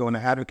you guys are going to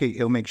advocate.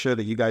 He'll make sure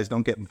that you guys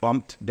don't get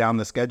bumped down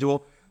the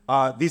schedule.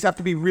 These have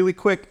to be really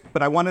quick,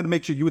 but I wanted to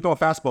make sure you were throwing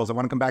fastballs. I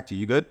want to come back to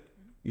you. You good?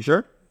 You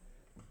sure?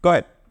 Go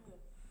ahead.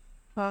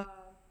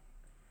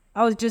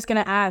 I was just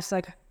gonna ask,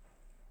 like,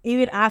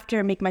 even after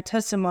I make my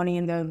testimony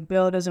and the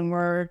bill doesn't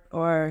work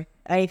or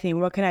anything,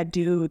 what can I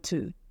do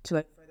to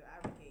like further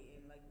advocate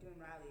and like doing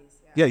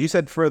rallies? Yeah, you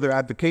said further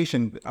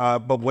advocation,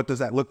 but what does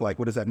that look like?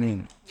 What does that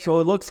mean? So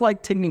it looks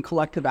like taking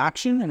collective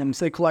action, and when I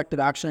say collective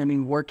action, I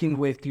mean working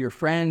with your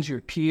friends, your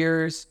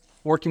peers,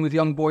 working with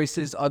Young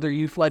Voices, other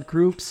youth-led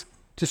groups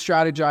to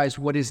strategize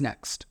what is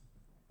next.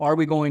 Are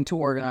we going to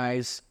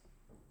organize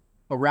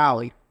a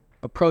rally,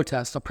 a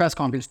protest, a press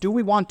conference? Do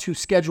we want to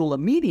schedule a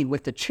meeting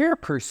with the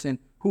chairperson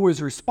who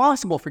is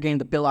responsible for getting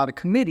the bill out of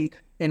committee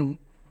and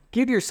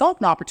give yourself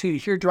an opportunity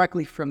to hear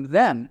directly from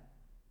them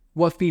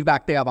what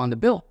feedback they have on the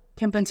bill?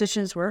 Can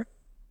petitions work?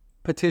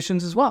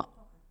 Petitions as well.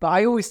 But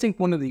I always think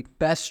one of the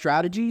best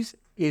strategies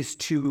is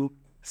to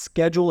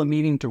schedule a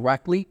meeting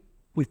directly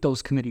with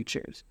those committee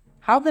chairs.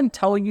 Have them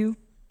tell you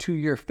to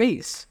your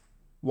face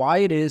why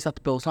it is that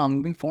the bill's not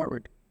moving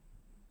forward.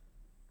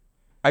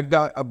 I've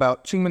got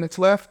about 2 minutes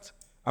left.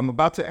 I'm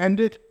about to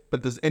end it,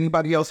 but does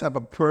anybody else have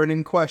a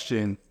burning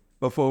question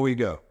before we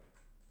go?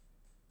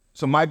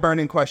 So my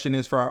burning question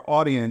is for our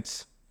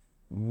audience,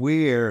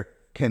 where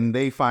can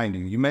they find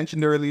you? You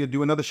mentioned earlier,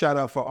 do another shout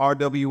out for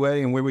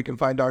RWA and where we can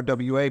find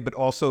RWA, but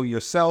also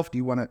yourself. Do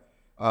you want to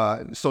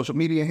social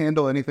media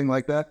handle, anything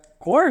like that? Of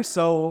course.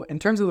 So in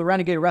terms of the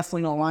Renegade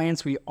Wrestling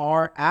Alliance, we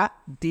are at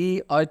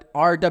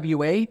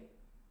RWA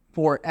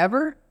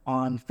forever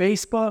on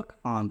Facebook,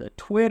 on the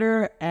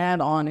Twitter,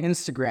 and on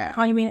Instagram.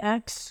 How you mean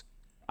X?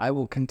 I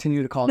will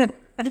continue to call it.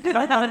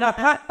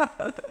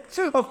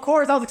 Of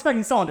course, I was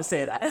expecting someone to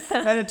say that.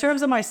 And in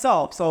terms of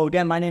myself, so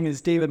again, my name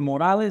is David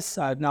Morales.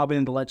 I've now been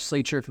in the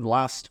legislature for the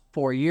last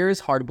 4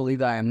 years. Hard to believe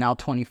that I am now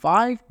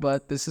 25,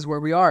 but this is where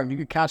we are. You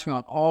can catch me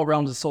on all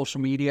realms of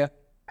social media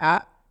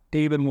at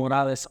David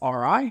Morales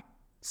RI.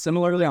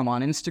 Similarly, I'm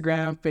on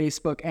Instagram,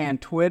 Facebook,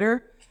 and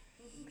Twitter,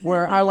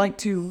 where I like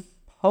to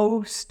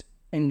post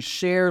and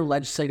share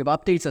legislative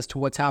updates as to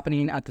what's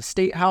happening at the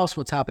State House,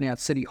 what's happening at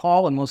City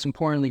Hall, and most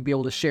importantly, be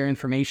able to share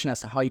information as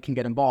to how you can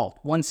get involved.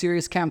 One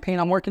serious campaign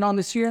I'm working on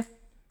this year,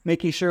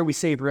 making sure we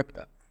save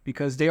RIPTA,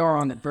 because they are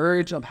on the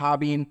verge of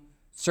having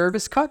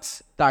service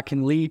cuts that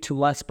can lead to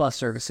less bus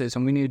services,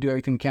 and we need to do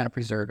everything we can to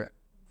preserve it.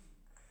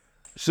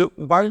 So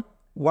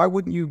why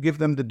wouldn't you give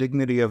them the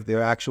dignity of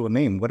their actual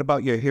name? What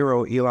about your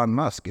hero, Elon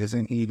Musk?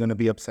 Isn't he going to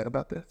be upset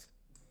about this?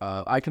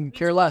 I can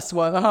care less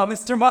what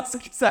Mr.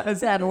 Musk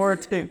says and or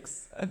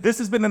thinks. This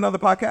has been another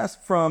podcast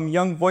from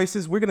Young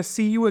Voices. We're going to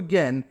see you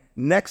again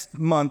next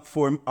month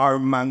for our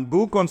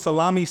Mango con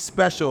Salami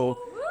special.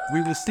 We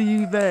will see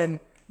you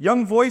then.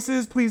 Young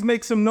Voices, please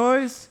make some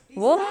noise.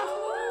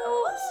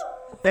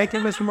 Thank you,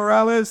 Mr.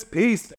 Morales. Peace.